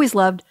say, I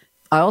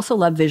also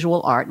love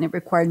visual art, and it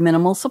required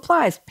minimal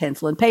supplies,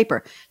 pencil and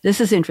paper.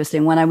 This is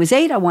interesting. When I was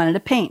 8, I wanted to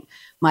paint.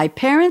 My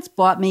parents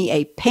bought me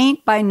a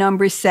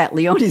paint-by-number set.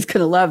 Leonie's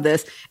going to love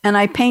this. And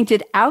I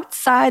painted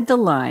outside the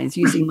lines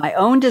using my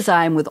own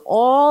design with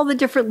all the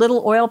different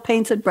little oil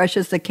paints and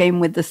brushes that came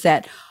with the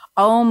set.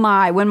 Oh,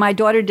 my. When my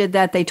daughter did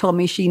that, they told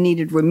me she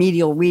needed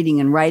remedial reading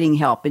and writing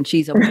help, and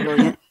she's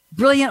a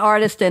brilliant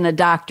artist and a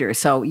doctor.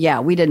 So, yeah,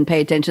 we didn't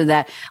pay attention to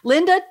that.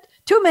 Linda,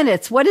 2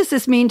 minutes. What does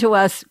this mean to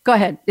us? Go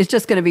ahead. It's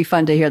just going to be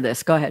fun to hear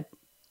this. Go ahead.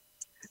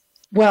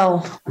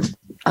 Well,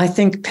 I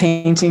think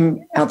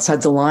painting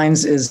outside the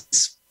lines is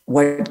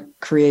what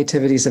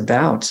creativity is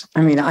about.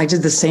 I mean, I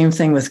did the same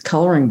thing with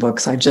coloring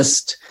books. I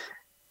just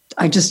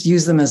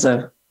used them as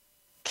a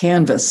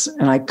canvas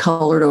and I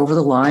colored over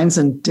the lines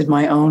and did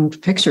my own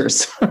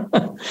pictures.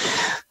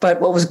 But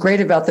what was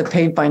great about the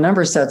paint by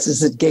number sets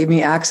is it gave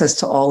me access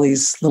to all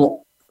these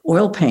little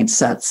oil paint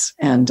sets.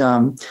 And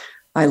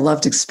I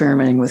loved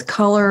experimenting with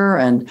color,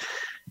 and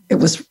it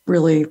was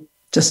really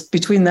just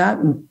between that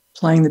and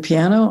playing the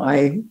piano,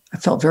 I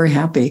felt very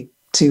happy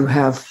to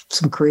have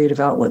some creative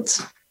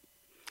outlets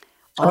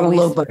on a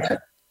low budget.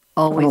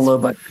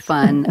 Always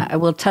fun. I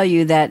will tell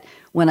you that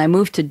when I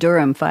moved to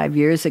Durham 5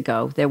 years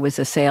ago, there was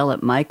a sale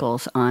at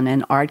Michael's on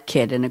an art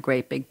kit in a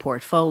great big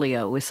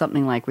portfolio. It was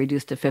something like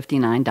reduced to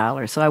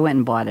 $59. So I went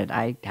and bought it.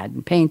 I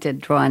hadn't painted,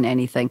 drawn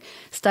anything,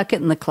 stuck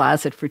it in the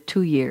closet for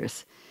 2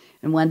 years.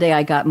 And one day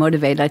I got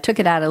motivated. I took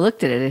it out. I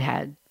looked at it. It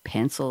had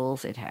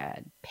pencils. It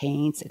had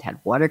paints. It had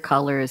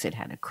watercolors. It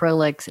had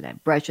acrylics. It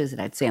had brushes. It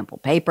had sample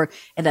paper.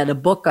 It had a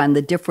book on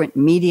the different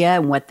media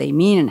and what they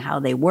mean and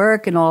how they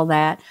work and all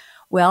that.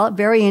 Well,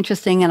 very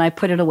interesting. And I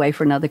put it away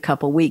for another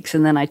couple weeks.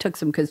 And then I took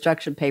some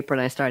construction paper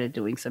and I started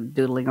doing some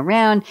doodling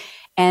around.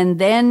 And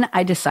then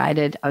I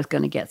decided I was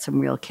going to get some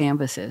real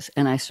canvases.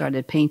 And I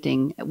started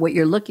painting. What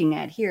you're looking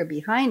at here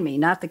behind me,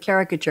 not the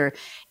caricature,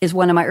 is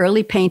one of my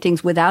early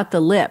paintings without the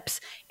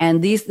lips.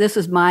 And this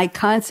is my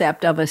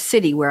concept of a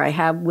city where I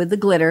have with the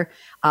glitter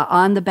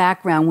on the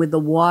background with the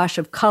wash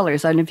of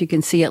colors. I don't know if you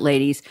can see it,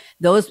 ladies.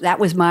 That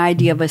was my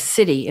idea of a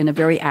city in a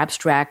very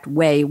abstract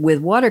way with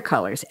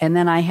watercolors. And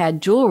then I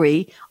had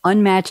jewelry,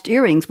 unmatched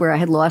earrings where I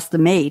had lost the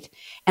mate.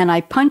 And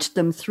I punched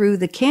them through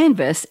the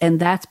canvas, and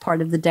that's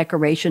part of the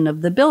decoration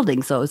of the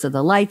buildings. Those are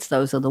the lights,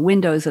 those are the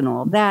windows and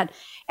all of that.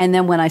 And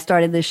then when I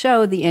started the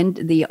show,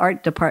 the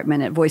art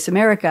department at Voice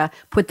America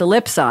put the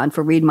lips on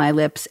for Read My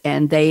Lips,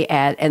 and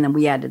then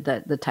we added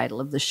the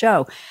title of the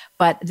show.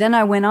 But then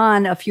I went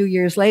on a few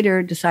years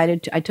later,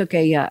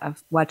 I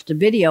watched a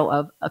video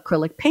of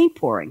acrylic paint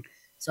pouring.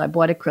 So I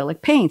bought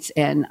acrylic paints,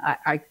 and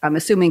I'm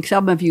assuming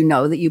some of you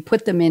know that you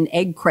put them in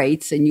egg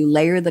crates and you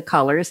layer the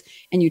colors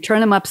and you turn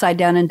them upside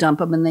down and dump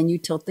them, and then you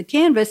tilt the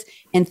canvas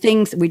and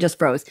things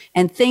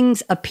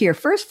appear.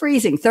 First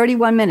freezing,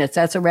 31 minutes,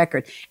 that's a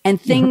record.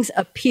 And things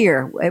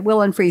appear. It will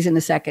unfreeze in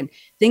a second.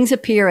 Things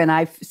appear, and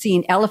I've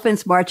seen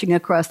elephants marching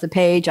across the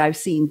page. I've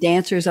seen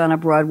dancers on a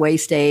Broadway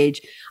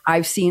stage.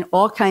 I've seen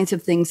all kinds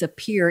of things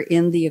appear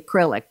in the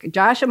acrylic.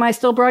 Josh, am I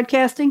still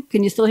broadcasting?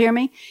 Can you still hear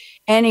me?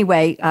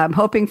 Anyway, I'm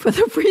hoping for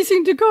the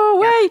freezing to go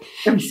away.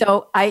 Yeah.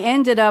 So I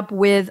ended up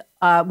with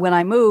when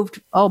I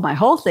moved, my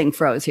whole thing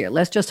froze here.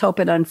 Let's just hope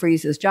it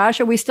unfreezes. Josh,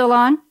 are we still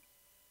on?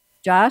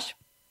 Josh?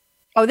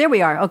 Oh, there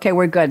we are. Okay,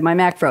 we're good. My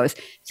Mac froze.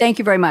 Thank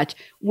you very much.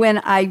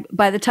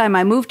 By the time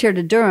I moved here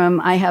to Durham,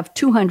 I have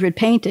 200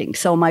 paintings.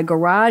 So my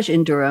garage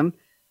in Durham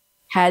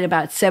had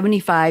about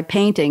 75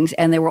 paintings,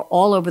 and they were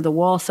all over the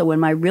wall. So when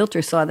my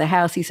realtor saw the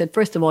house, he said,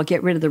 first of all,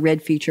 get rid of the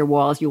red feature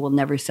walls. You will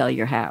never sell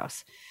your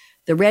house.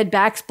 The red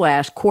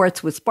backsplash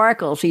quartz with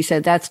sparkles, he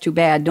said, that's too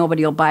bad.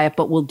 Nobody will buy it,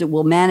 but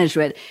we'll manage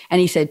it. And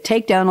he said,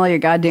 take down all your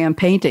goddamn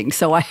paintings.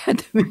 So I had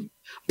to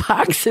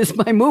boxes,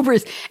 my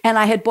movers, and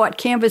I had bought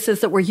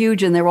canvases that were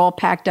huge and they're all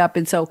packed up.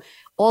 And so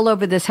all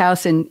over this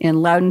house in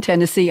Loudon,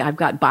 Tennessee, I've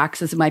got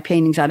boxes of my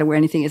paintings. I don't know where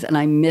anything is, and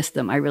I miss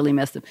them. I really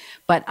miss them.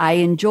 But I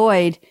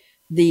enjoyed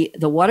the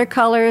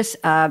watercolors.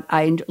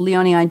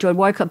 Leonie, I enjoyed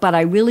watercolor, but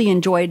I really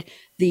enjoyed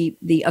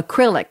the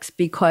acrylics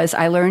because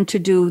I learned to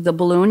do the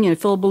balloon.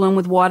 Fill a balloon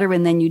with water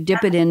and then you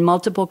dip it in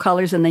multiple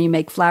colors and then you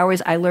make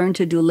flowers. I learned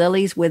to do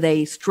lilies with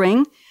a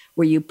string,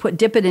 where you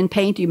dip it in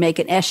paint, you make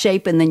an S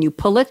shape, and then you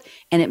pull it,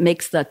 and it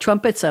makes the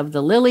trumpets of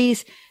the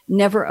lilies.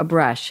 Never a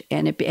brush,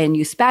 and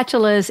use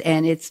spatulas,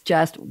 and it's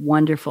just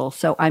wonderful.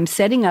 So I'm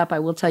setting up. I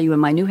will tell you,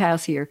 in my new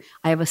house here,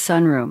 I have a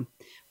sunroom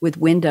with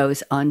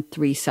windows on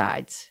 3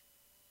 sides,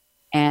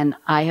 and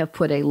I have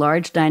put a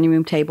large dining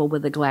room table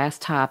with a glass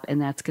top,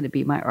 and that's going to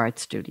be my art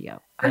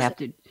studio.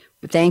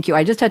 Thank you.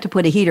 I just had to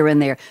put a heater in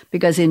there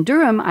because in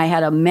Durham, I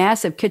had a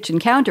massive kitchen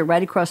counter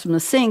right across from the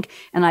sink,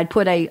 and I'd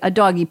put a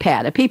doggy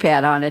pad, a pee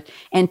pad on it,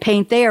 and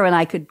paint there, and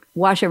I could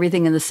wash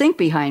everything in the sink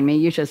behind me.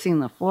 You should have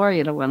seen the floor.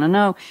 You don't want to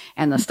know.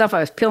 And the stuff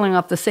I was peeling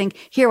off the sink.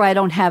 Here, I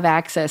don't have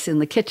access in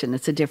the kitchen.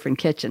 It's a different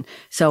kitchen.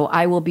 So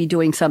I will be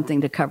doing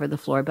something to cover the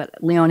floor. But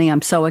Leonie,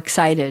 I'm so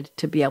excited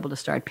to be able to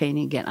start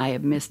painting again. I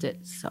have missed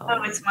it.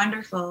 Oh, it's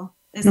wonderful.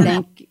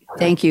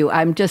 Thank you.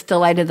 I'm just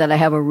delighted that I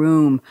have a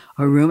room.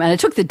 And I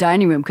took the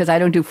dining room because I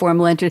don't do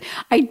formal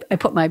entertainment. I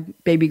put my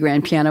baby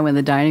grand piano in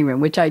the dining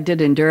room, which I did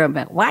in Durham.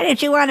 But why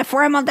did you want a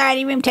formal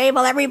dining room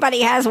table?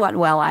 Everybody has one.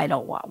 Well, I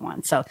don't want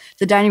one. So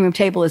the dining room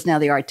table is now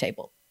the art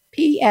table.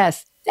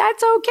 P.S.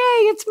 That's okay.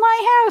 It's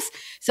my house.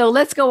 So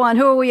let's go on.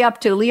 Who are we up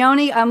to?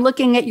 Leonie, I'm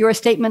looking at your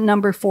statement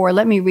number 4.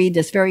 Let me read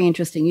this. Very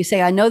interesting. You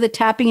say, I know that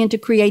tapping into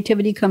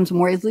creativity comes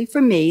more easily for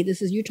me.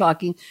 This is you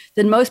talking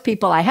than most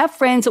people. I have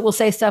friends that will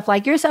say stuff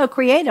like, you're so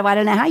creative. I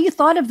don't know how you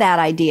thought of that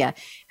idea.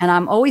 And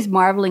I'm always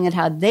marveling at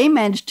how they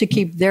managed to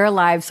keep their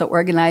lives so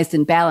organized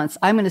and balanced.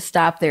 I'm going to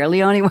stop there.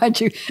 Leonie, why don't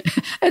you?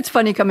 It's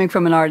funny coming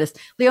from an artist.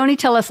 Leonie,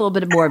 tell us a little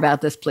bit more about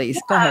this, please.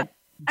 Go ahead.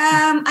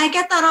 I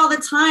get that all the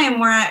time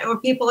where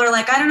people are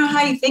like, I don't know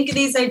how you think of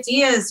these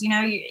ideas.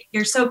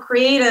 You're so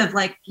creative,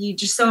 like you're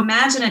just so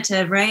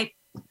imaginative, right?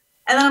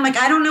 And then I'm like,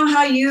 I don't know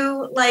how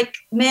you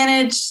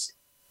manage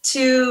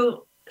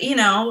to,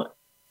 I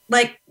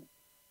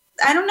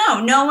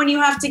don't know when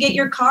you have to get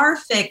your car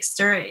fixed,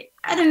 or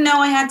I didn't know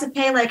I had to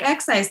pay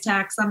excise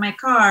tax on my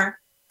car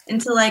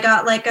until I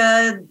got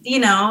a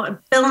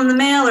bill in the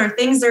mail, or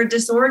things are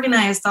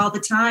disorganized all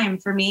the time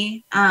for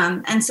me.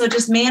 And so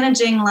just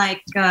managing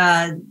I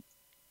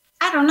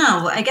don't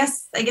know, I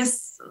guess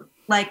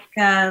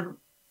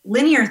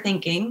linear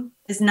thinking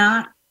does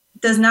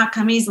not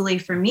come easily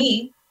for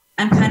me.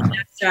 I'm kind of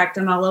abstract.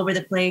 I'm all over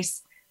the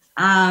place.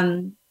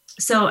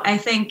 So I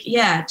think,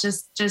 yeah,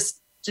 just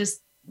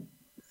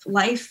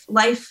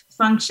life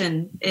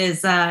function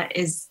is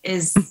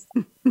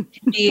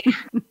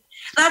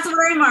that's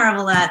what I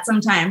marvel at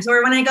sometimes.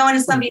 Or when I go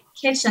into somebody's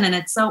kitchen and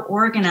it's so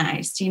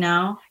organized, I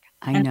know.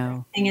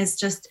 Everything is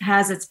just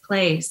has its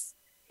place.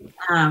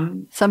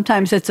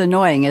 Sometimes it's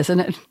annoying, isn't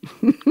it?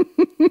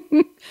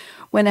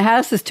 When a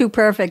house is too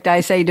perfect,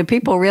 I say, do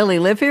people really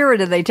live here, or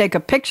do they take a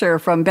picture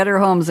from Better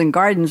Homes and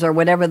Gardens or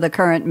whatever the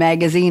current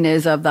magazine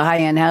is of the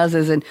high-end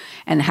houses,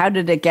 and how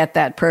did it get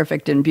that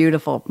perfect and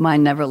beautiful?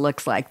 Mine never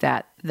looks like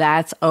that.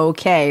 That's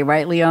okay,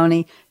 right,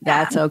 Leonie?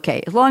 That's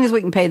okay. As long as we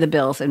can pay the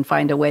bills and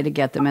find a way to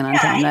get them in on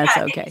time, that's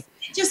okay.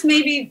 It just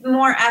maybe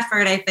more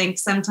effort, I think,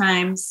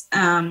 sometimes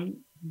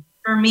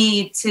for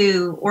me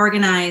to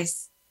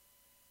organize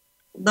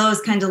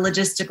those kind of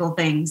logistical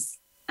things.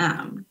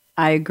 I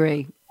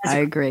agree.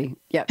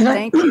 Yeah.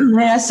 Thank you.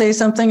 May I say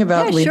something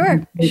about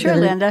Leonie? Sure,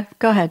 Linda.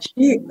 Go ahead.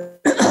 She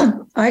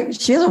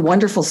has a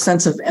wonderful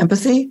sense of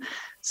empathy.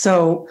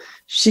 So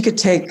she could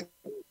take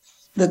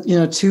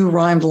the 2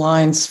 rhymed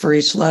lines for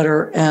each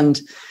letter and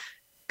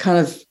kind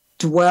of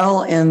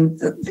dwell in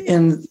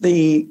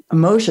the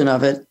emotion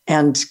of it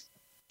and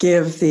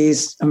give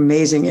these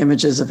amazing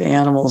images of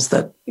animals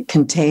that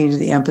contain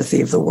the empathy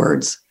of the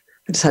words.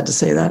 I just had to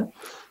say that.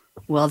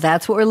 Well,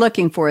 that's what we're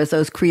looking for, is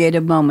those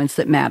creative moments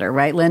that matter.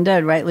 Right,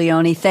 Linda? Right,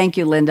 Leonie? Thank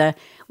you, Linda.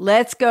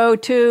 Let's go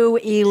to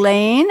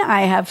Elaine.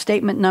 I have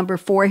statement number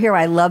 4 here.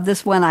 I love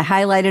this one. I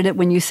highlighted it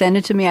when you sent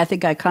it to me. I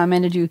think I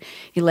commented you.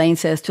 Elaine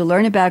says, to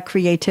learn about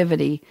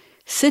creativity,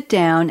 sit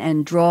down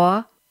and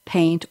draw,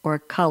 paint, or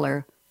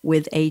color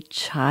with a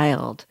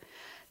child.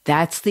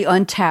 That's the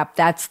untapped.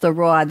 That's the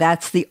raw.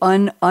 That's the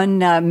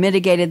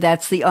unmitigated.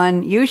 That's the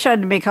you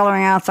shouldn't be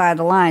coloring outside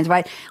the lines,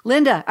 right?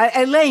 Linda,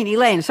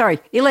 Elaine,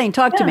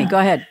 talk to me. Go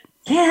ahead.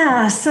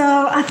 Yeah,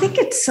 so I think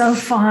it's so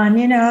fun,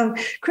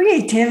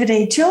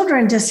 creativity.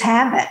 Children just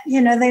have it,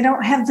 they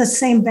don't have the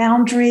same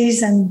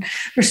boundaries and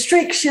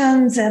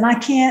restrictions. And I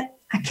can't.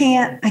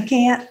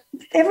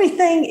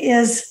 Everything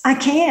is, I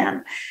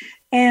can.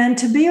 And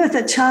to be with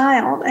a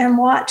child and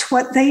watch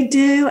what they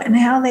do and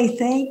how they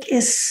think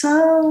is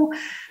so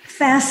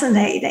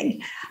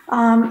fascinating.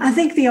 I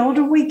think the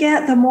older we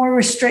get, the more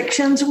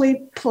restrictions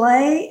we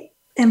play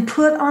and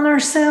put on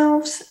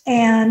ourselves,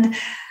 and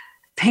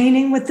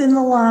painting within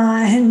the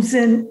lines.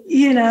 And,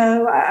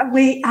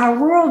 our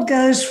world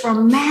goes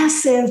from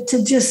massive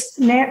to just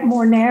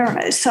more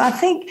narrow. So I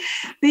think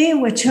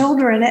being with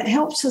children, it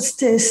helps us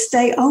to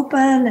stay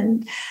open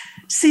and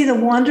see the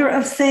wonder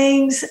of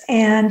things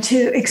and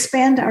to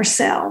expand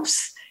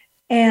ourselves.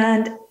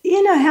 And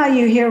you know how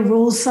you hear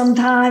rules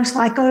sometimes,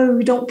 like,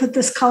 oh, don't put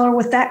this color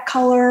with that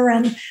color.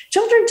 And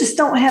children just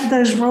don't have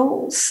those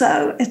rules.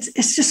 So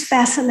it's just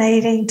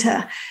fascinating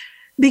to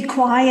be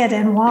quiet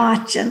and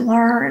watch and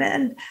learn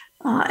and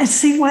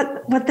see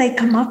what they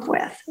come up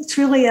with. It's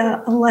really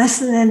a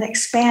lesson in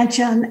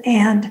expansion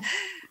and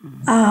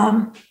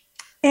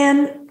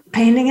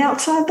painting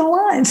outside the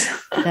lines.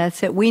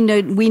 That's it. We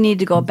need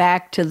to go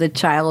back to the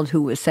child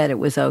who said it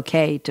was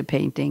okay to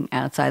painting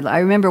outside. I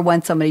remember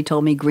once somebody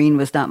told me green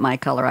was not my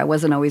color. I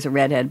wasn't always a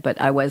redhead, but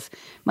I was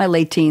my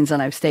late teens,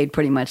 and I've stayed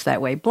pretty much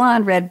that way.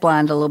 Blonde, red,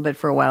 blonde, a little bit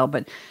for a while,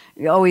 but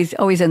always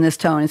in this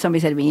tone. And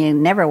somebody said to me, you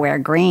never wear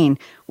green.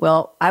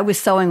 Well, I was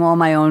sewing all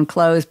my own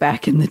clothes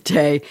back in the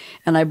day,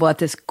 and I bought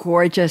this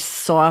gorgeous,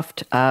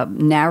 soft,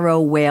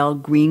 narrow wale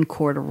green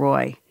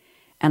corduroy,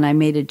 and I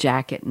made a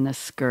jacket and a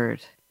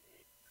skirt.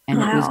 And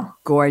It was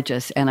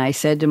gorgeous. And I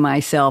said to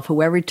myself,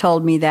 whoever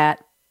told me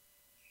that,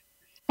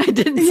 I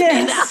didn't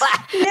say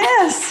that.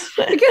 Yes.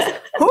 Because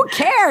who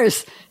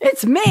cares?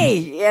 It's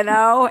me,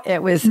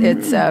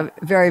 It's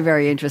very,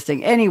 very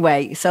interesting.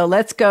 Anyway, so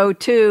let's go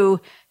to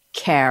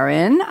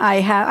Karen.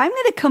 I'm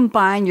going to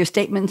combine your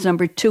statements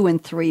number 2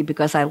 and 3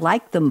 because I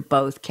like them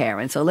both,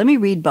 Karen. So let me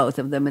read both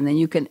of them and then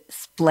you can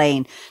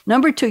explain.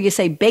 Number 2, you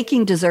say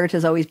baking dessert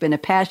has always been a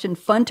passion,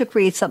 fun to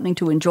create something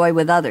to enjoy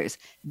with others.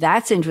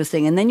 That's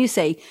interesting. And then you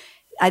say,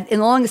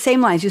 along the same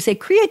lines, you say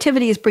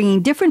creativity is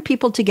bringing different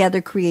people together,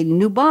 creating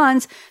new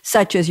bonds,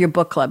 such as your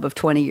book club of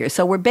 20 years.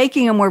 So we're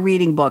baking and we're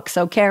reading books.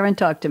 So Karen,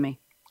 talk to me.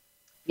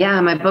 Yeah,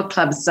 my book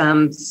club's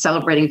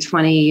celebrating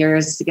 20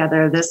 years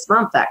together this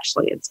month,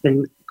 actually. It's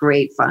been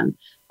great fun.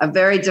 A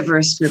very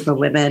diverse group of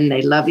women.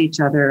 They love each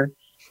other.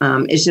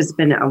 It's just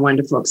been a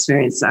wonderful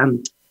experience.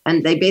 And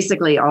they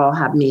basically all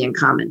have me in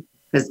common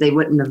because they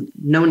wouldn't have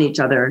known each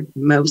other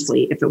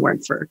mostly if it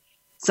weren't for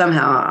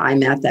somehow I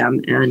met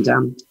them. And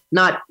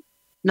not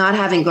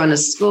having gone to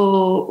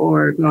school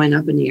or growing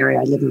up in the area,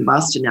 I live in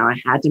Boston now, I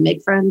had to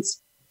make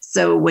friends.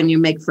 So when you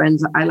make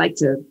friends, I like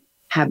to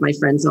have my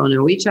friends all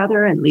know each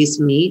other, at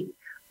least meet.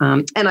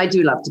 And I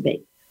do love to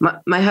bake.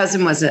 My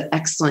husband was an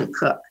excellent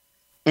cook,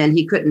 and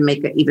he couldn't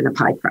make even a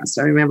pie crust.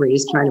 I remember he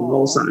was trying to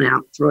roll something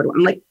out, throw it away.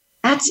 I'm like,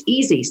 that's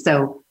easy.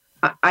 So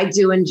I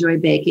do enjoy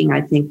baking.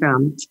 I think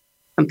I'm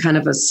kind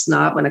of a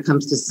snob when it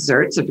comes to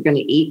desserts. If you're going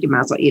to eat, you might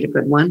as well eat a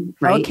good one.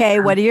 Right?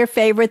 Okay. What are your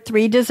favorite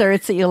 3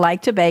 desserts that you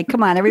like to bake?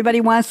 Come on. Everybody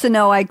wants to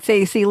know. I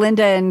see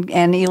Linda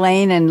and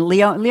Elaine and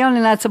Leonie,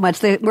 not so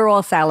much. We're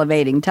all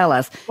salivating. Tell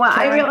us. Well,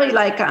 I really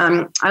like,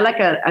 I like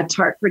a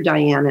tart for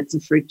Diane. It's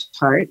a fruit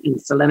tart and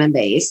it's a lemon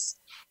base.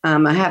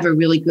 I have a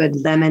really good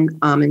lemon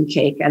almond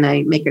cake and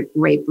I make a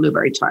great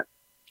blueberry tart.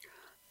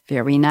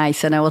 Very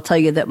nice. And I will tell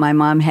you that my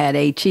mom had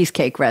a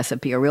cheesecake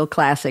recipe, a real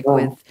classic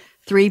with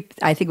 3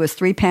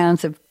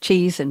 pounds of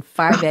cheese and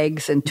 5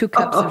 eggs and 2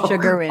 cups of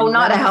sugar. And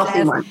not a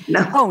healthy one.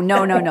 No. Oh,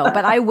 no.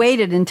 But I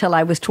waited until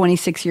I was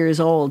 26 years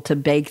old to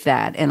bake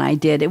that. And I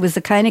did. It was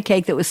the kind of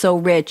cake that was so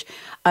rich.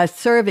 A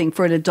serving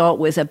for an adult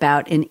was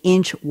about 1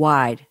 inch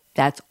wide.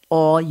 That's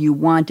all you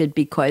wanted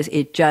because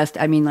it just,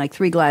 like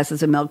 3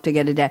 glasses of milk to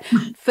get it down.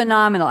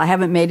 Phenomenal. I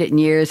haven't made it in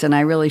years and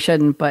I really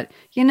shouldn't. But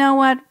you know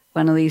what?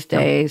 One of these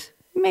days.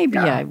 Maybe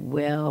I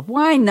will.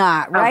 Why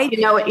not, right?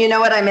 You know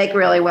what I make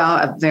really well?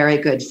 A very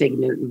good fig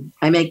Newton.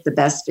 I make the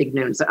best fig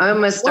Newtons. I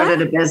almost started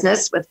a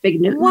business with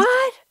fig Newtons.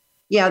 What?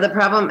 Yeah, the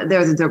problem,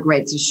 they're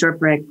great. It's a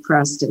shortbread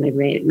crust and they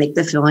make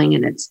the filling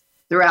and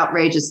they're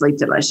outrageously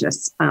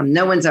delicious.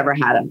 No one's ever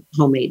had a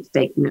homemade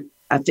fig Newton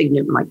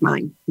like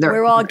mine.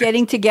 We're all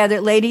getting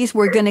together. Ladies,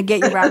 we're going to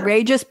get your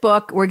outrageous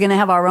book. We're going to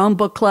have our own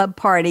book club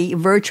party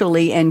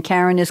virtually, and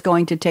Karen is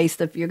going to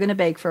taste you're going to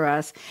bake for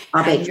us.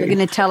 I'll bake. You're going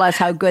to tell us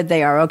how good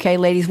they are. Okay,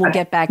 ladies, we'll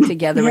get back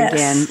together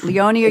again.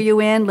 Leonie, are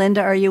you in?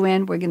 Linda, are you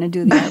in? We're going to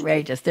do the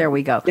outrageous. There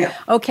we go. Yeah.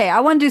 Okay,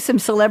 I want to do some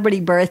celebrity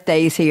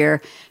birthdays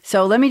here.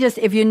 So let me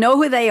if you know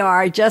who they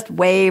are, just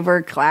wave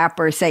or clap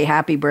or say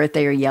happy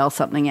birthday or yell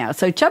something out.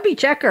 So Chubby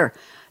Checker,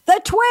 The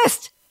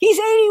Twist. He's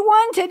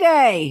 81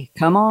 today.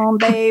 Come on,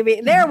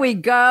 baby. There we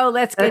go.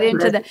 Let's get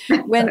into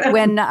the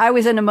when I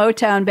was in a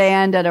Motown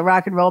band at a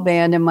rock and roll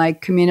band in my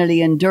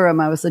community in Durham,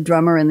 I was the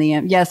drummer in the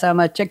yes,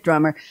 I'm a chick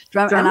drummer.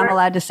 And I'm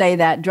allowed to say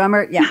that.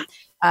 Drummer, yeah.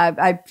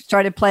 I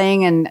started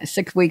playing, and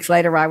 6 weeks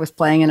later, I was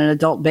playing in an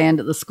adult band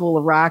at the School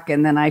of Rock,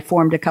 and then I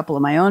formed a couple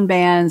of my own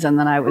bands, and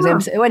then I was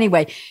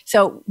anyway.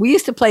 So we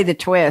used to play the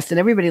twist, and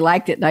everybody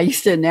liked it. And I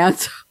used to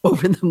announce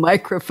over the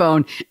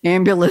microphone,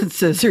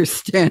 "Ambulances are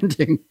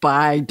standing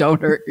by.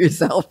 Don't hurt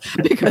yourself,"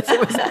 because it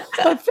was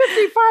a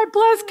 55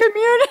 plus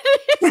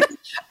community.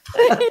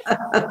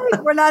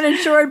 We're not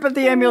insured, but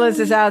the ambulance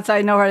is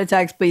outside. No heart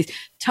attacks, please.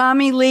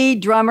 Tommy Lee,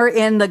 drummer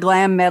in the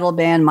glam metal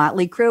band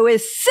Motley Crue,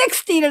 is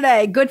 60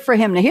 today. Good for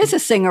him. Now, here's a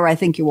singer I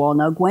think you all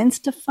know, Gwen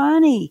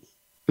Stefani,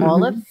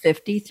 all of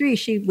 53.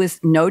 She was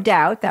No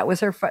Doubt. That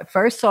was her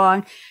first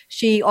song.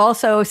 She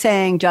also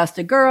sang Just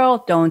a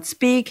Girl, Don't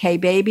Speak, Hey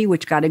Baby,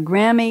 which got a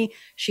Grammy.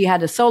 She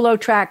had a solo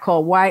track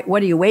called What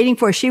Are You Waiting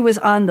For? She was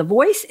on The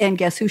Voice, and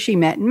guess who she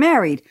met and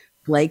married?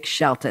 Blake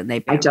Shelton.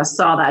 I just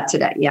saw that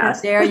today.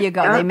 Yes. There you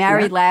go. They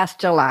married last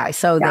July.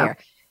 So there.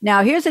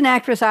 Now, here's an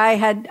actress I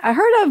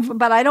heard of,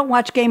 but I don't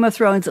watch Game of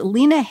Thrones.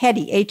 Lena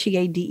Headey,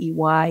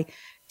 Headey,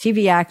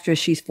 TV actress.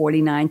 She's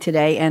 49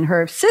 today. And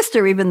her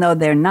sister, even though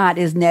they're not,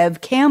 is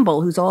Neve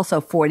Campbell, who's also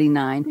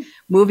 49.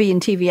 Movie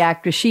and TV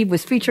actress. She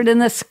was featured in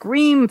the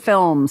Scream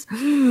films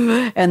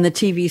and the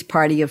TV's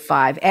Party of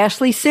Five.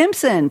 Ashley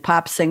Simpson,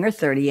 pop singer,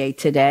 38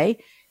 today.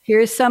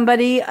 Here's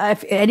somebody,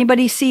 if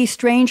anybody see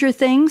Stranger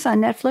Things on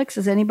Netflix?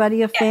 Is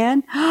anybody a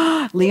fan?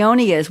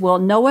 Leonie is. Well,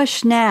 Noah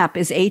Schnapp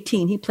is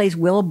 18. He plays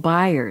Will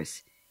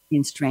Byers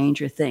in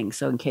Stranger Things.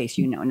 So in case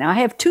you know. Now, I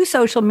have 2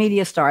 social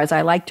media stars.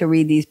 I like to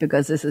read these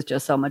because this is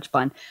just so much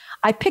fun.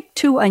 I picked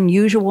 2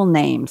 unusual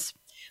names.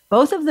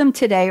 Both of them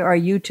today are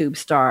YouTube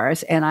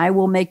stars, and I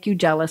will make you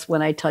jealous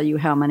when I tell you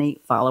how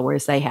many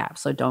followers they have.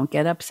 So don't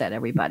get upset,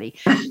 everybody.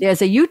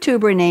 There's a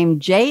YouTuber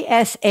named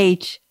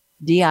JSH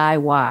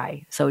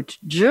DIY. So it's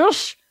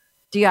just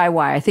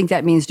DIY. I think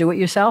that means do it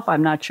yourself.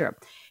 I'm not sure.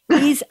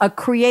 He's a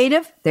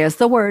creative, there's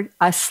the word,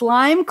 a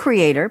slime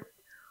creator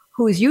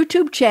whose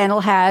YouTube channel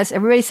has,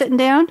 everybody sitting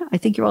down? I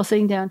think you're all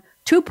sitting down.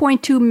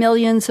 2.2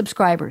 million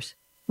subscribers.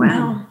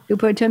 Wow.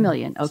 2.2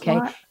 million. Okay.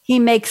 He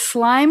makes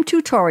slime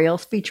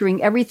tutorials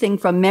featuring everything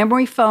from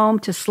memory foam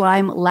to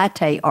slime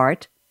latte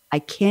art. I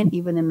can't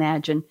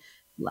imagine,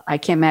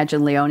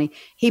 Leonie.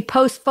 He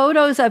posts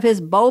photos of his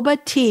boba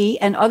tea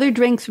and other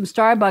drinks from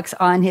Starbucks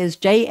on his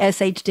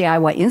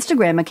JSHDIY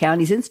Instagram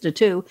account. He's Insta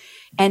too.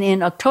 And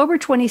in October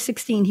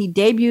 2016, he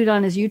debuted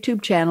on his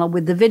YouTube channel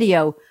with the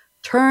video,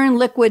 "Turn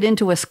Liquid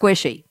into a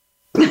Squishy."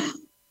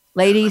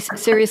 Ladies,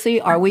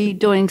 seriously, are we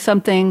doing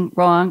something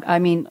wrong? I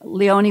mean,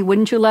 Leonie,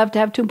 wouldn't you love to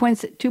have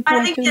 2.2?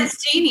 I think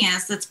it's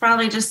genius. It's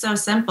probably just so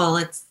simple.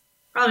 It's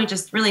probably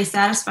just really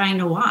satisfying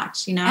to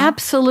watch, you know?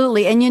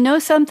 Absolutely. And you know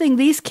something?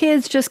 These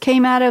kids just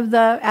came out of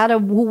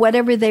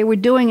whatever they were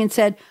doing and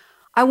said,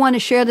 I want to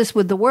share this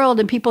with the world.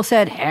 And people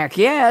said, heck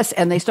yes.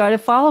 And they started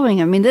following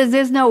him. I mean,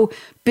 there's no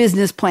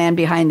business plan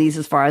behind these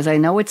as far as I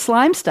know. It's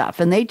slime stuff.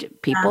 And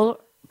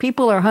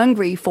people are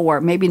hungry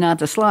for, maybe not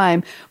the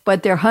slime,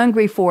 but they're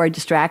hungry for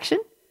distraction.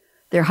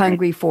 They're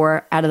hungry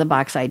for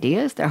out-of-the-box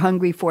ideas. They're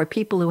hungry for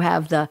people who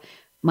have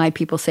my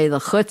people say the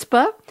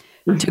chutzpah,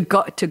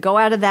 to go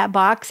out of that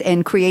box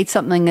and create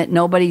something that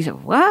nobody's,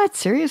 what?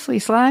 Seriously,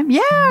 slime? Yeah,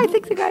 I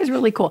think the guy's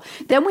really cool.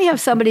 Then we have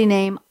somebody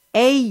named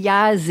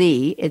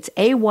Ayaze. It's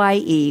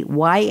AYEYAHZE,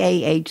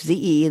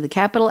 the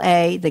capital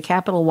A, the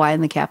capital Y,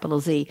 and the capital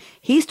Z.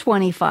 He's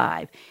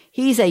 25.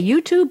 He's a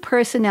YouTube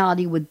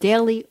personality with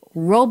daily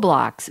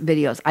Roblox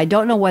videos. I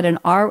don't know what an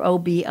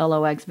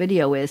ROBLOX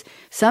video is.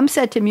 Some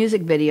set to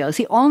music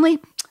videos.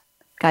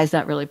 Guy's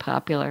not really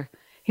popular.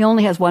 He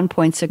only has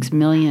 1.6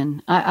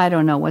 million. I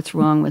don't know what's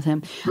wrong with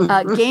him.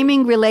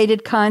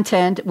 Gaming-related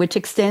content, which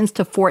extends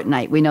to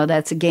Fortnite. We know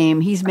that's a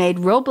game. He's made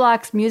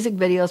Roblox music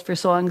videos for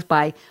songs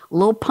by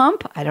Lil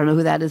Pump. I don't know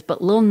who that is,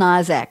 but Lil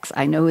Nas X.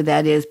 I know who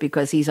that is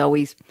because he's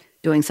always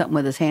doing something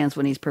with his hands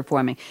when he's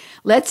performing.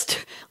 Let's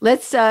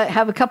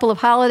have a couple of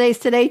holidays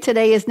today.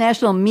 Today is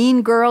National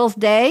Mean Girls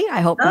Day.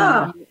 I hope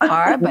none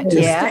are, but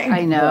yeah,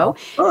 I know.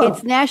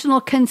 It's National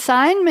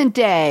Consignment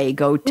Day.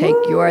 Go take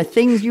your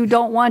things you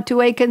don't want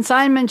to a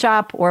consignment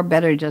shop, or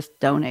better, just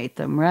donate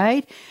them,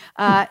 right?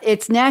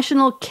 It's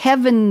National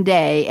Kevin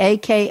Day,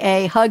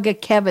 a.k.a. Hug a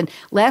Kevin.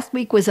 Last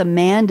week was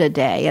Amanda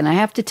Day, and I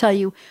have to tell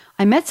you,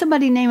 I met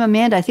somebody named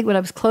Amanda, I think when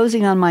I was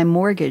closing on my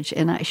mortgage,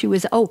 and she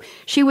was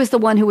the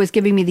one who was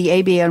giving me the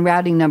ABN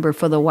routing number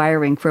for the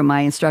wiring for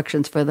my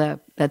instructions that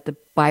the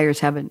buyers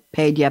haven't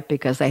paid yet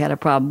because they had a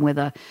problem with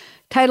a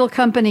title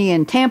company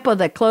in Tampa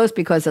that closed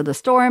because of the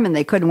storm, and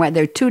they couldn't wire.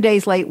 They're 2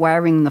 days late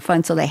wiring the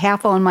fund, so they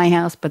half own my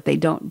house, but they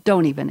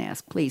don't even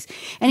ask, please.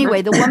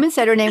 Anyway, the woman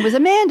said her name was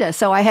Amanda,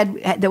 so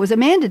there was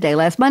Amanda Day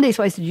last Monday,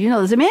 so I said,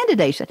 there's Amanda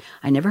Day. She said,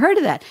 I never heard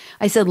of that.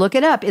 I said, look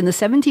it up. In the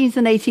 17th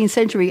and 18th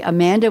century,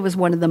 Amanda was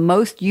one of the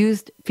most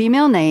used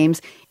female names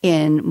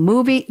in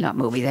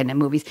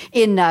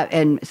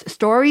in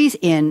stories,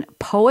 in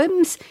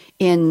poems,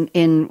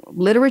 in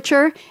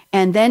literature,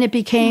 and then it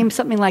became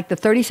something like the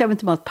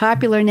 37th most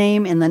popular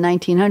name in the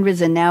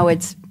 1900s, and now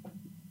it's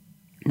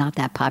not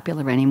that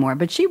popular anymore,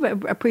 but she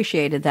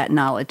appreciated that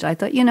knowledge. I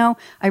thought,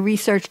 I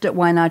researched it.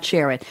 Why not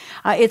share it?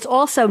 It's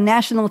also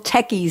National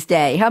Techies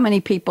Day. How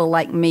many people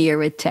like me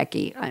are a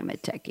techie? I'm a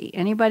techie.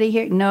 Anybody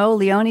here? No,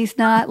 Leonie's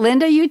not.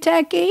 Linda, you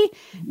techie?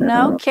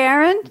 No.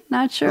 Karen?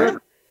 Not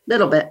sure?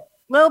 Little bit.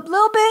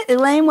 Little bit.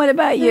 Elaine, what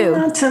about you?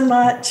 Not too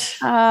much.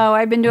 Oh,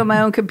 I've been doing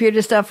my own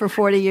computer stuff for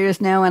 40 years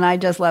now, and I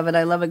just love it.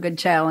 I love a good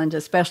challenge,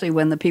 especially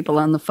when the people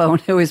on the phone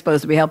who are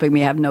supposed to be helping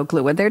me have no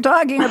clue what they're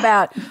talking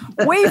about.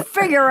 We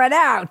figure it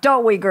out,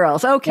 don't we,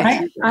 girls?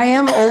 Okay. I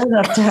am old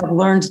enough to have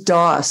learned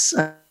DOS.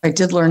 I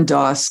did learn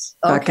DOS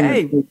back in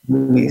the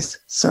movies.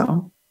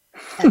 So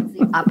that's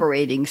the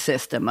operating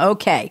system.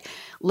 Okay.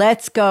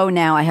 Let's go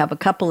now. I have a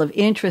couple of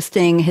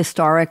interesting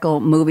historical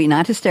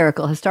music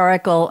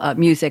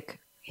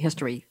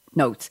history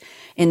notes.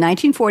 In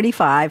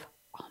 1945,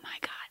 oh my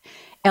God,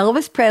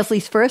 Elvis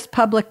Presley's first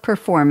public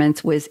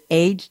performance was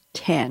age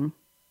 10.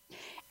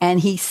 And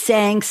he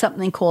sang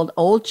something called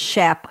Old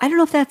Shep. I don't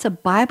know if that's a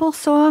Bible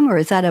song or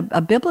is that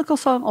a biblical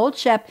song, Old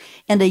Shep,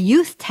 and a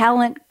youth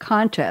talent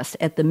contest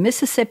at the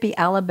Mississippi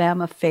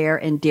Alabama Fair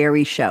and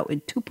Dairy Show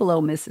in Tupelo,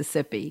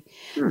 Mississippi.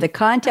 The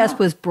contest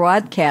was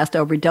broadcast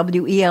over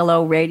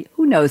WELO radio.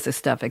 Who knows this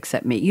stuff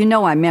except me?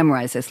 I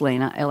memorized this,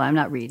 Lena. I'm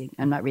not reading.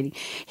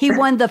 He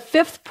won the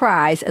fifth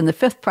prize, and the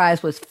fifth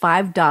prize was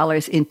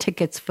 $5 in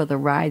tickets for the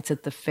rides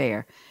at the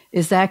fair.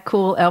 Is that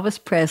cool?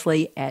 Elvis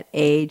Presley at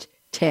age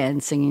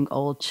 10 singing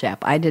Old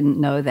Shep. I didn't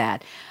know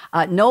that.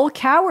 Noel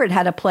Coward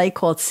had a play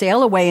called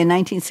Sail Away in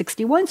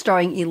 1961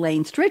 starring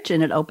Elaine Stritch,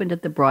 and it opened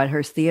at the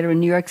Broadhurst Theater in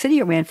New York City.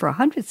 It ran for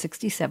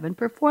 167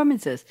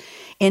 performances.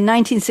 In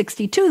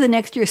 1962, the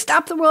next year,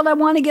 Stop the World, I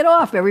Want to Get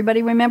Off.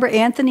 Everybody remember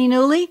Anthony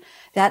Newley?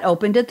 That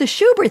opened at the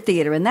Schubert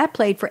Theater, and that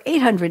played for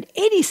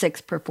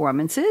 886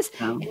 performances.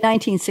 In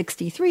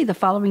 1963, the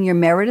following year,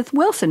 Meredith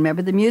Willson,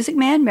 remember the Music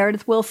Man?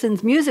 Meredith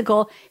Wilson's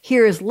musical,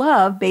 Here's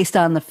Love, based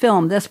on the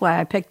film, that's why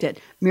I picked it,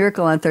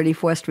 Miracle on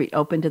 34th Street,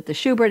 opened at the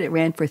Schubert. It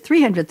ran for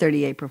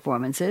 338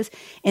 performances.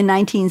 In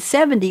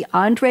 1970,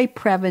 Andre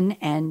Previn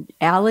and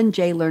Alan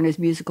J. Lerner's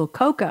musical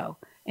Coco,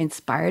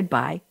 inspired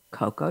by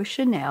Coco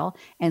Chanel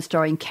and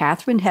starring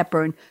Katharine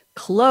Hepburn,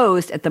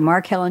 closed at the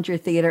Mark Hellinger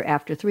Theater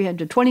after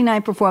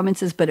 329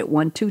 performances, but it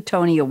won 2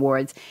 Tony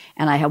Awards.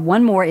 And I have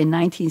one more. In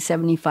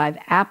 1975,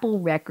 Apple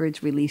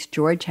Records released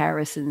George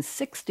Harrison's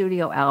 6th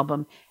studio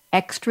album,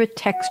 Extra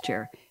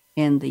Texture,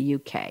 in the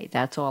UK.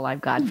 That's all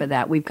I've got for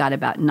that. We've got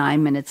about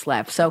 9 minutes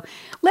left. So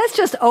let's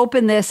just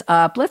open this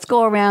up. Let's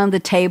go around the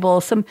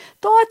table. Some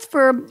thoughts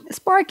for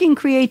sparking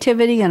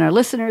creativity and our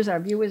listeners, our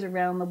viewers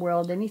around the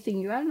world.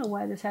 Anything I don't know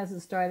why this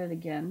hasn't started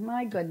again.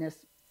 My goodness.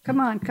 Come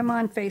on,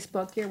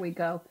 Facebook. Here we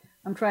go.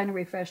 I'm trying to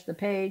refresh the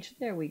page.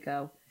 There we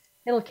go.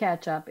 It'll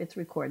catch up. It's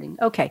recording.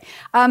 Okay.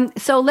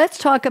 So let's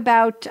talk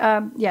about,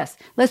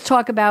 let's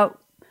talk about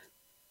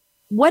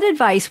what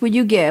advice would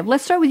you give?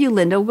 Let's start with you,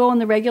 Linda. We'll go in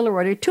the regular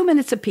order, 2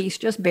 minutes apiece,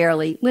 just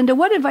barely. Linda,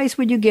 what advice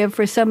would you give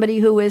for somebody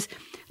who is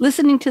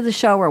listening to the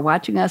show or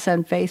watching us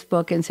on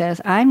Facebook and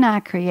says, I'm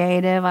not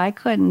creative. I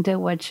couldn't do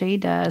what she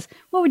does.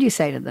 What would you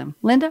say to them?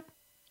 Linda?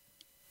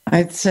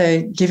 I'd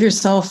say give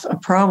yourself a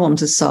problem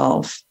to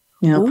solve.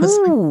 Put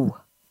some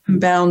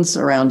bounds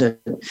around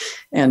it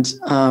and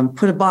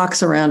put a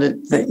box around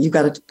it that you've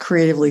got to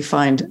creatively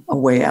find a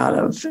way out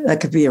of.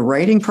 That could be a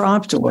writing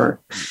prompt,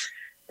 or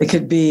it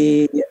could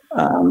be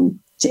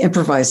to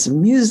improvise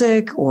some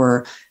music,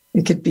 or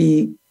it could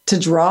be to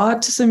draw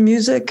to some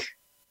music.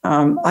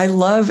 I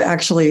love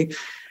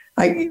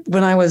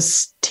when I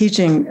was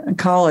teaching in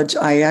college,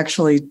 I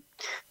actually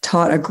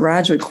taught a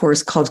graduate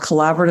course called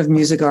Collaborative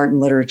Music, Art, and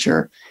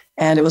Literature.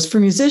 And it was for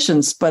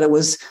musicians, but it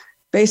was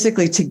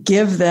basically to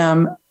give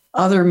them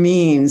other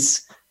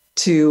means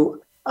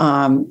to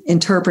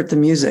interpret the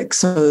music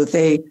so that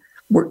they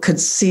could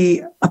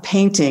see a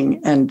painting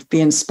and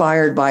be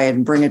inspired by it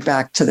and bring it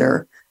back to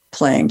their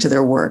playing, to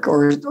their work,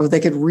 or they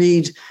could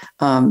read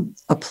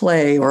a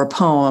play or a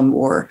poem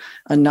or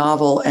a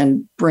novel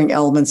and bring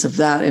elements of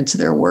that into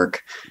their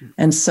work.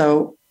 And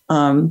so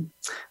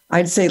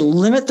I'd say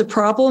limit the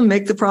problem,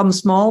 make the problem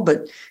small,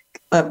 but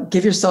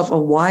give yourself a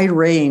wide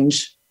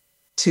range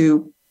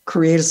to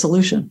create a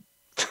solution.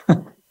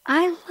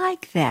 I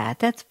like that.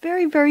 That's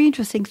very, very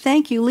interesting.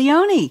 Thank you.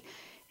 Leonie,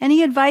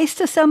 any advice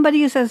to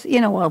somebody who says,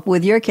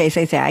 with your case,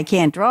 they say, I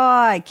can't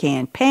draw, I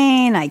can't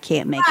paint, I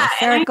can't make a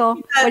circle.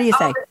 What do you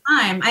say?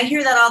 I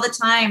hear that all the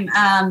time,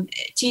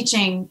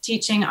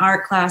 teaching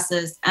art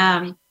classes.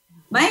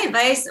 My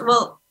advice,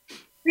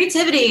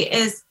 creativity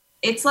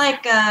it's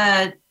like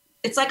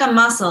a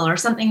muscle or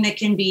something that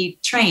can be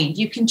trained.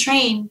 You can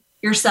train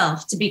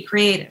yourself to be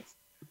creative.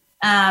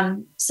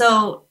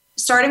 So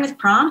starting with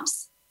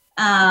prompts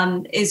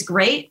is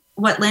great.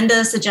 What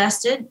Linda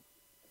suggested,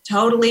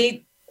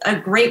 totally a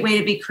great way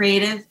to be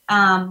creative.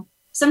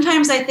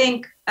 Sometimes I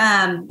think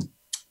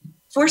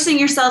forcing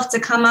yourself to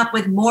come up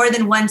with more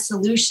than one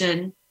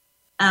solution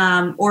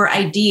or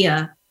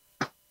idea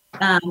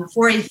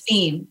for a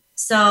theme.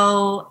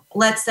 So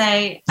let's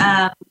say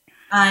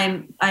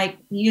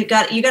you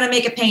got to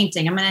make a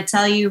painting. I'm going to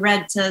tell you,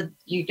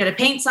 you got to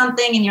paint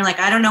something. And you're like,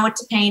 I don't know what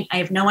to paint. I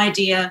have no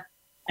idea.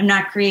 I'm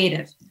not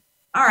creative.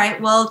 All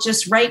right, well,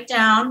 just write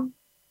down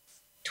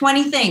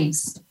 20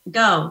 things.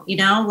 Go,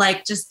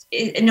 just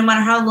no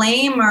matter how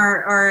lame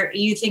or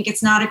you think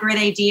it's not a great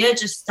idea,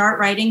 just start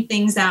writing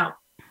things out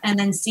and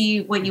then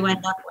see what you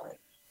end up with.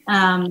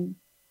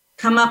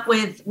 Come up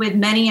with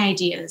many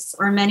ideas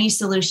or many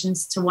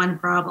solutions to one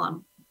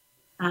problem.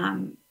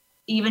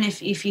 Even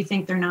if you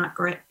think they're not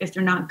great, if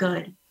they're not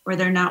good or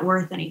they're not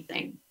worth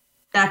anything,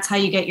 that's how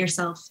you get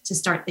yourself to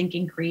start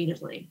thinking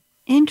creatively.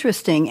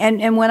 Interesting.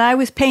 And when I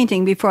was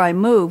painting before I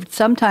moved,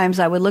 sometimes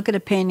I would look at a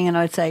painting and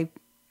I would say,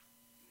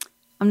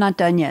 I'm not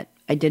done yet.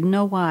 I didn't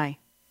know why,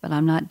 but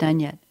I'm not done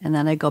yet. And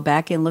then I'd go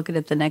back and look at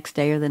it the next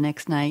day or the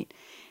next night.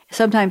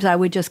 Sometimes I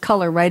would just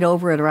color right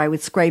over it, or I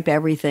would scrape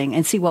everything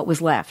and see what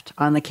was left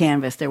on the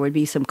canvas. There would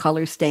be some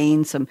color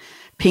stains, some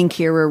pink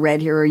here or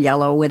red here or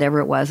yellow, whatever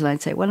it was. And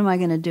I'd say, what am I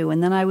going to do?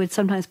 And then I would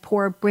sometimes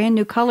pour brand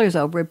new colors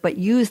over it, but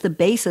use the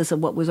basis of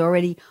what was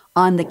already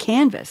on the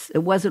canvas. It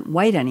wasn't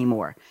white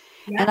anymore.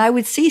 Yeah. And I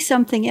would see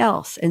something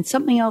else, and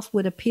something else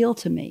would appeal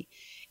to me.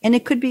 And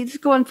it could be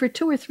just going for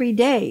 2 or 3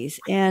 days.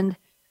 And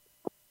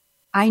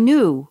I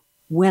knew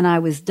when I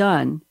was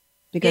done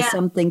because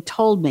something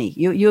told me.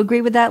 You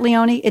agree with that,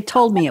 Leonie? It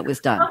told me it was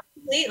done.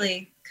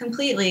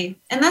 Completely.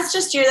 And that's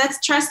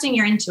that's trusting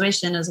your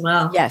intuition as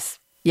well. Yes.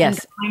 And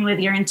going with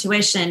your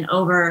intuition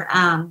over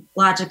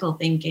logical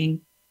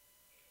thinking.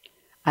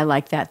 I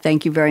like that.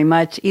 Thank you very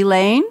much.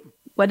 Elaine,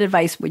 what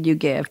advice would you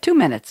give? 2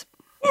 minutes.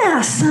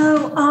 Yeah,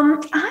 so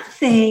I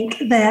think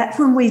that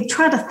when we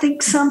try to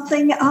think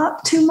something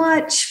up too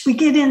much, we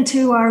get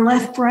into our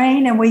left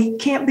brain and we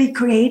can't be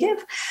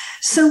creative.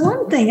 So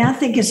one thing I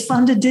think is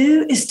fun to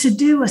do is to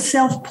do a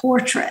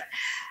self-portrait,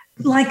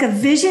 like a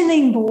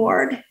visioning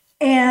board.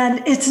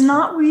 And it's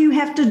not where you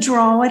have to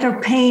draw it or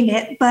paint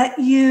it, but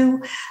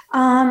you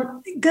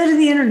go to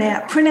the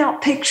internet, print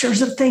out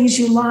pictures of things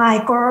you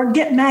like, or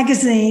get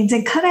magazines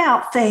and cut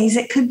out things.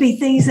 It could be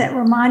things that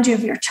remind you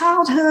of your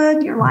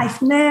childhood, your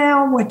life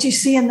now, what you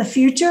see in the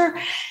future,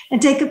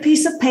 and take a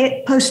piece of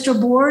poster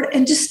board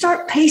and just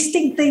start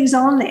pasting things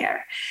on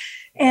there.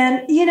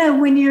 And,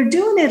 when you're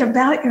doing it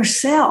about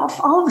yourself,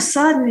 all of a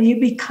sudden you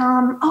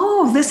become,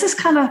 oh, this is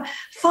kind of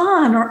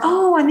fun, or,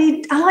 oh,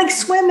 I like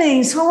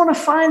swimming, so I want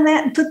to find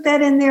that and put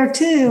that in there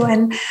too.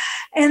 And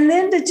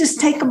then to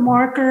just take a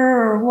marker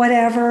or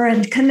whatever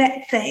and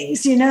connect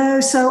things,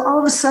 so all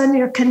of a sudden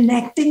you're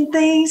connecting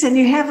things and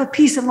you have a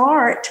piece of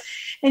art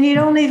and you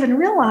don't even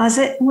realize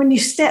it. When you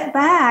step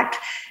back,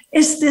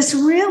 it's this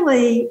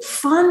really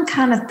fun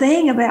kind of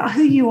thing about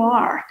who you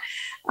are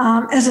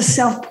as a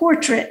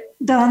self-portrait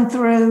done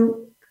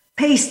through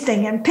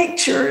pasting and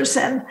pictures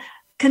and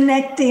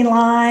connecting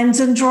lines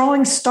and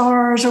drawing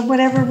stars or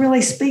whatever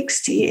really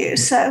speaks to you.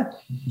 So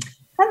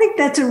I think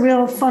that's a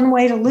real fun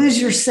way to lose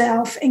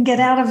yourself and get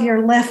out of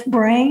your left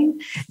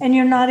brain, and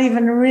you're not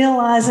even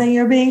realizing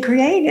you're being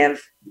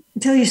creative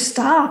until you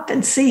stop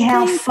and see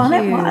how fun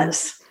it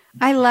was.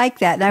 I like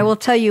that. And I will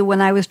tell you,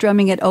 when I was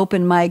drumming at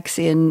open mics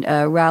in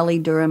Raleigh,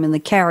 Durham, and the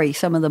Cary,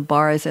 some of the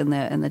bars and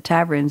the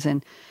taverns,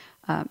 and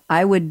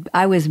I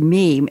was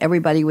me.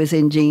 Everybody was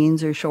in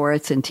jeans or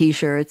shorts and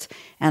T-shirts,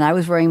 and I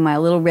was wearing my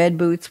little red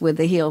boots with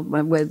the heel,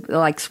 with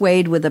like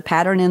suede with a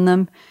pattern in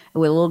them,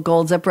 with a little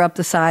gold zipper up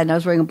the side. And I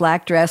was wearing a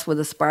black dress with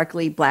a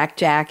sparkly black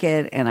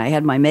jacket, and I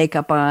had my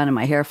makeup on and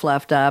my hair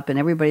fluffed up, and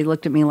everybody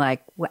looked at me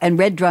like, and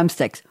red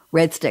drumsticks.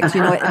 Red sticks.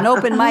 An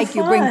open mic,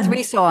 you bring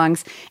 3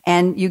 songs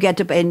and you get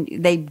to, and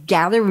they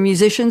gather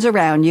musicians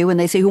around you and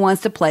they say who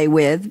wants to play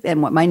with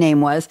and what my name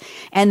was.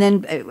 And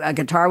then a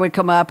guitar would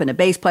come up and a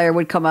bass player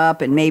would come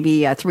up and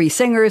maybe 3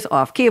 singers,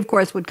 off key, of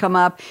course, would come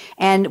up.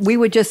 And we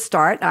would just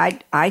start.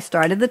 I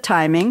started the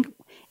timing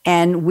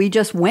and we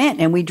just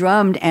went and we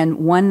drummed. And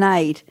one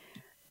night,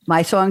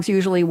 my songs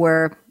usually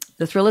were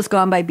The Thrill Is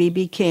Gone by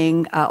B.B.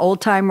 King,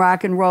 Old Time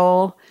Rock and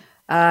Roll,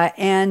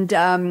 and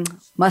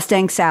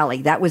Mustang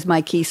Sally. That was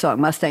my key song,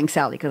 Mustang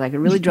Sally, because I could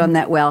really drum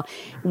that well.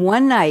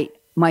 One night,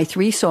 my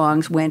 3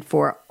 songs went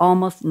for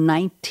almost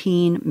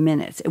 19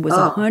 minutes. It was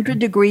 100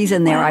 degrees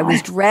in there. I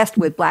was dressed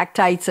with black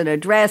tights and a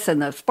dress and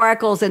the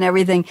sparkles and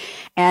everything.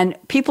 And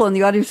people in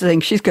the audience were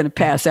saying, she's going to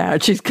pass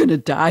out. She's going to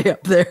die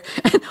up there.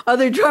 And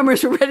other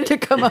drummers were ready to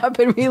come up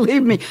and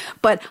relieve me.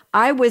 But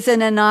I was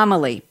an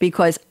anomaly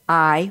because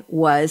I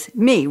was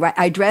me, right?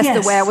 I dressed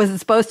the way I wasn't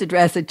supposed to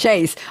dress at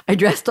Chase. I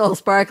dressed all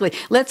sparkly.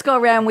 Let's go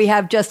around. We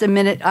have just a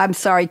minute. I'm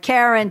sorry.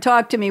 Karen,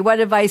 talk to me. What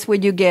advice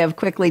would you give?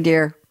 Quickly,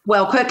 dear.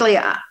 Well, quickly,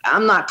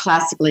 I'm not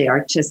classically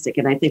artistic.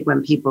 And I think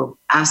when people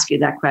ask you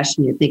that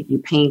question, you think you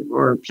paint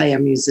or play a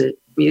music,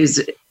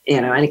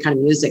 any kind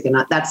of music. And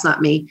that's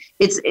not me.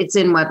 It's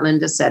in what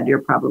Linda said,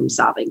 your problem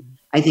solving.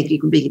 I think you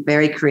can be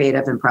very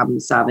creative in problem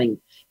solving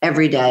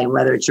every day,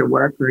 whether it's your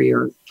work or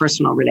your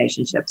personal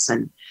relationships.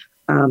 And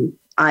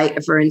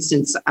for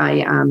instance,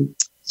 I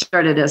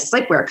started a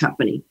sleepwear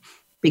company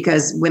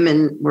because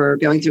women were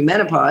going through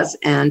menopause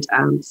and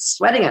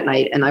sweating at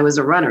night. And I was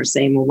a runner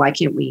saying, well, why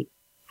can't we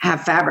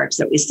have fabrics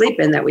that we sleep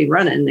in, that we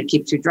run in, that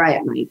keep you dry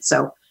at night.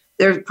 So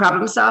they're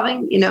problem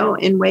solving,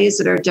 in ways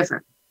that are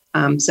different.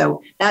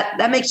 So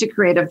that makes you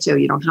creative too.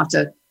 You don't have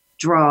to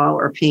draw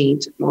or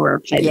paint or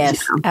play.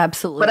 Yes,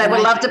 absolutely. But I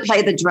would love to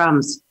play the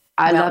drums.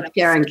 I love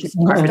Karen.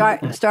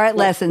 Start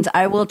lessons.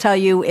 I will tell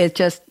you,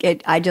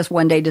 I just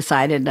one day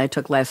decided, and I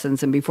took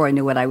lessons, and before I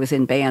knew it, I was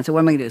in bands. So what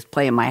am I going to do? Is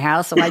play in my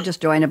house? So I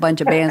just joined a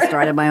bunch of bands,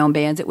 started my own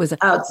bands. It was a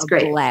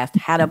blast.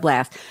 Had a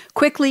blast.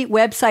 Quickly,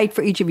 website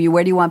for each of you.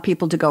 Where do you want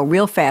people to go?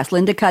 Real fast.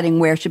 Linda Cutting,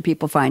 where should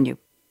people find you?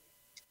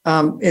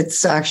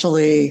 It's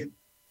actually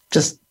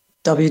just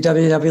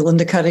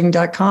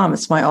www.lindacutting.com.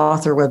 It's my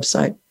author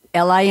website.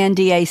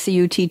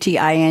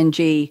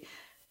 LINDACUTTING.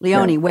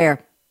 Leonie,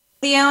 where?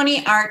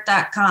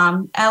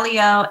 LeonieArt.com.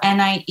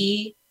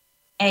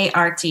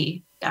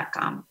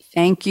 LeonieArt.com.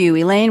 Thank you.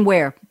 Elaine,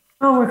 where?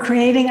 Well, we're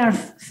creating our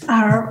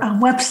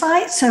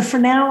website. So for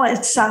now,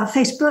 it's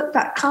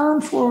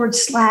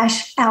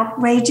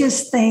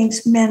facebook.com/outrageous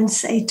things men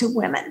say to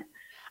women.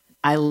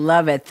 I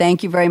love it.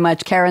 Thank you very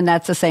much. Karen,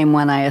 that's the same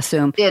one, I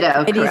assume.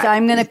 Ditto. Ladies,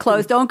 I'm going to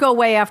close. Don't go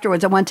away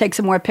afterwards. I want to take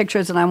some more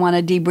pictures and I want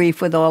to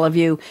debrief with all of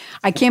you.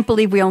 I can't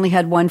believe we only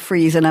had one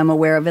freeze and I'm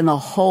aware of in the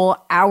whole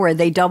hour.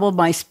 They doubled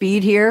my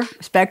speed here.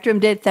 Spectrum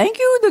did. Thank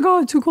you, the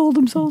gods who called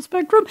themselves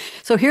Spectrum.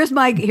 So here's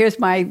my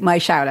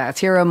shout outs.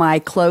 Here are my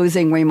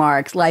closing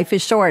remarks. Life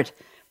is short.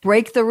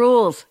 Break the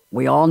rules.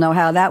 We all know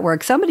how that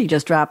works. Somebody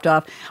just dropped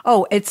off.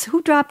 Oh, it's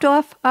who dropped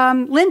off?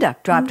 Linda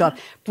dropped off.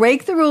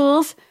 Break the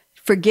rules.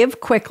 Forgive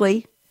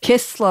quickly,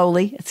 kiss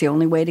slowly. It's the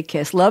only way to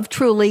kiss. Love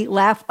truly,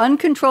 laugh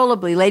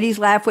uncontrollably. Ladies,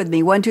 laugh with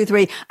me. 1, 2,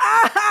 3.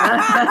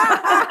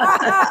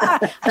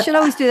 I should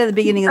always do that at the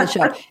beginning of the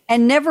show.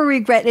 And never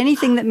regret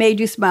anything that made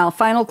you smile.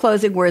 Final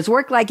closing words.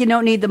 Work like you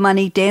don't need the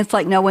money. Dance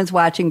like no one's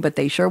watching, but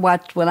they sure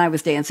watched when I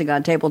was dancing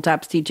on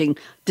tabletops teaching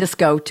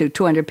disco to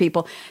 200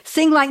 people.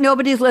 Sing like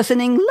nobody's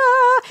listening.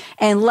 La!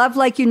 And love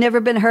like you've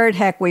never been heard.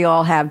 Heck, we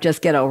all have.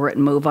 Just get over it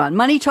and move on.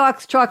 Money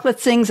talks, chocolate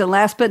sings, and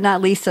last but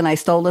not least, and I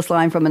stole this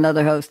line from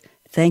another host,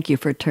 thank you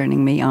for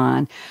turning me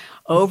on.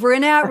 Over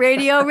and out,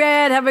 Radio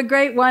Red. Have a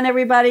great one,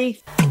 everybody.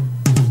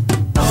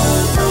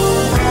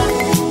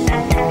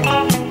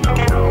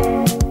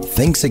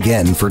 Thanks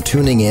again for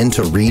tuning in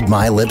to Read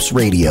My Lips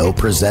Radio,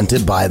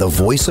 presented by the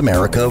Voice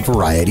America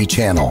Variety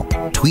Channel.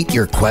 Tweet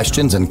your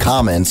questions and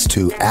comments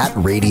to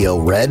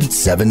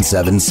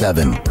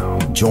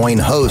 @RadioRed777. Join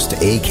host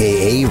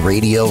aka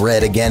Radio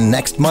Red again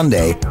next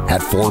Monday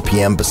at 4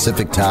 p.m.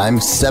 Pacific Time,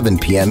 7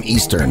 p.m.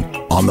 Eastern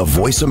on the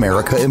Voice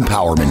America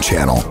Empowerment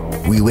Channel.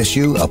 We wish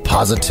you a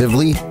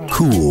positively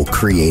cool,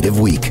 creative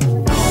week.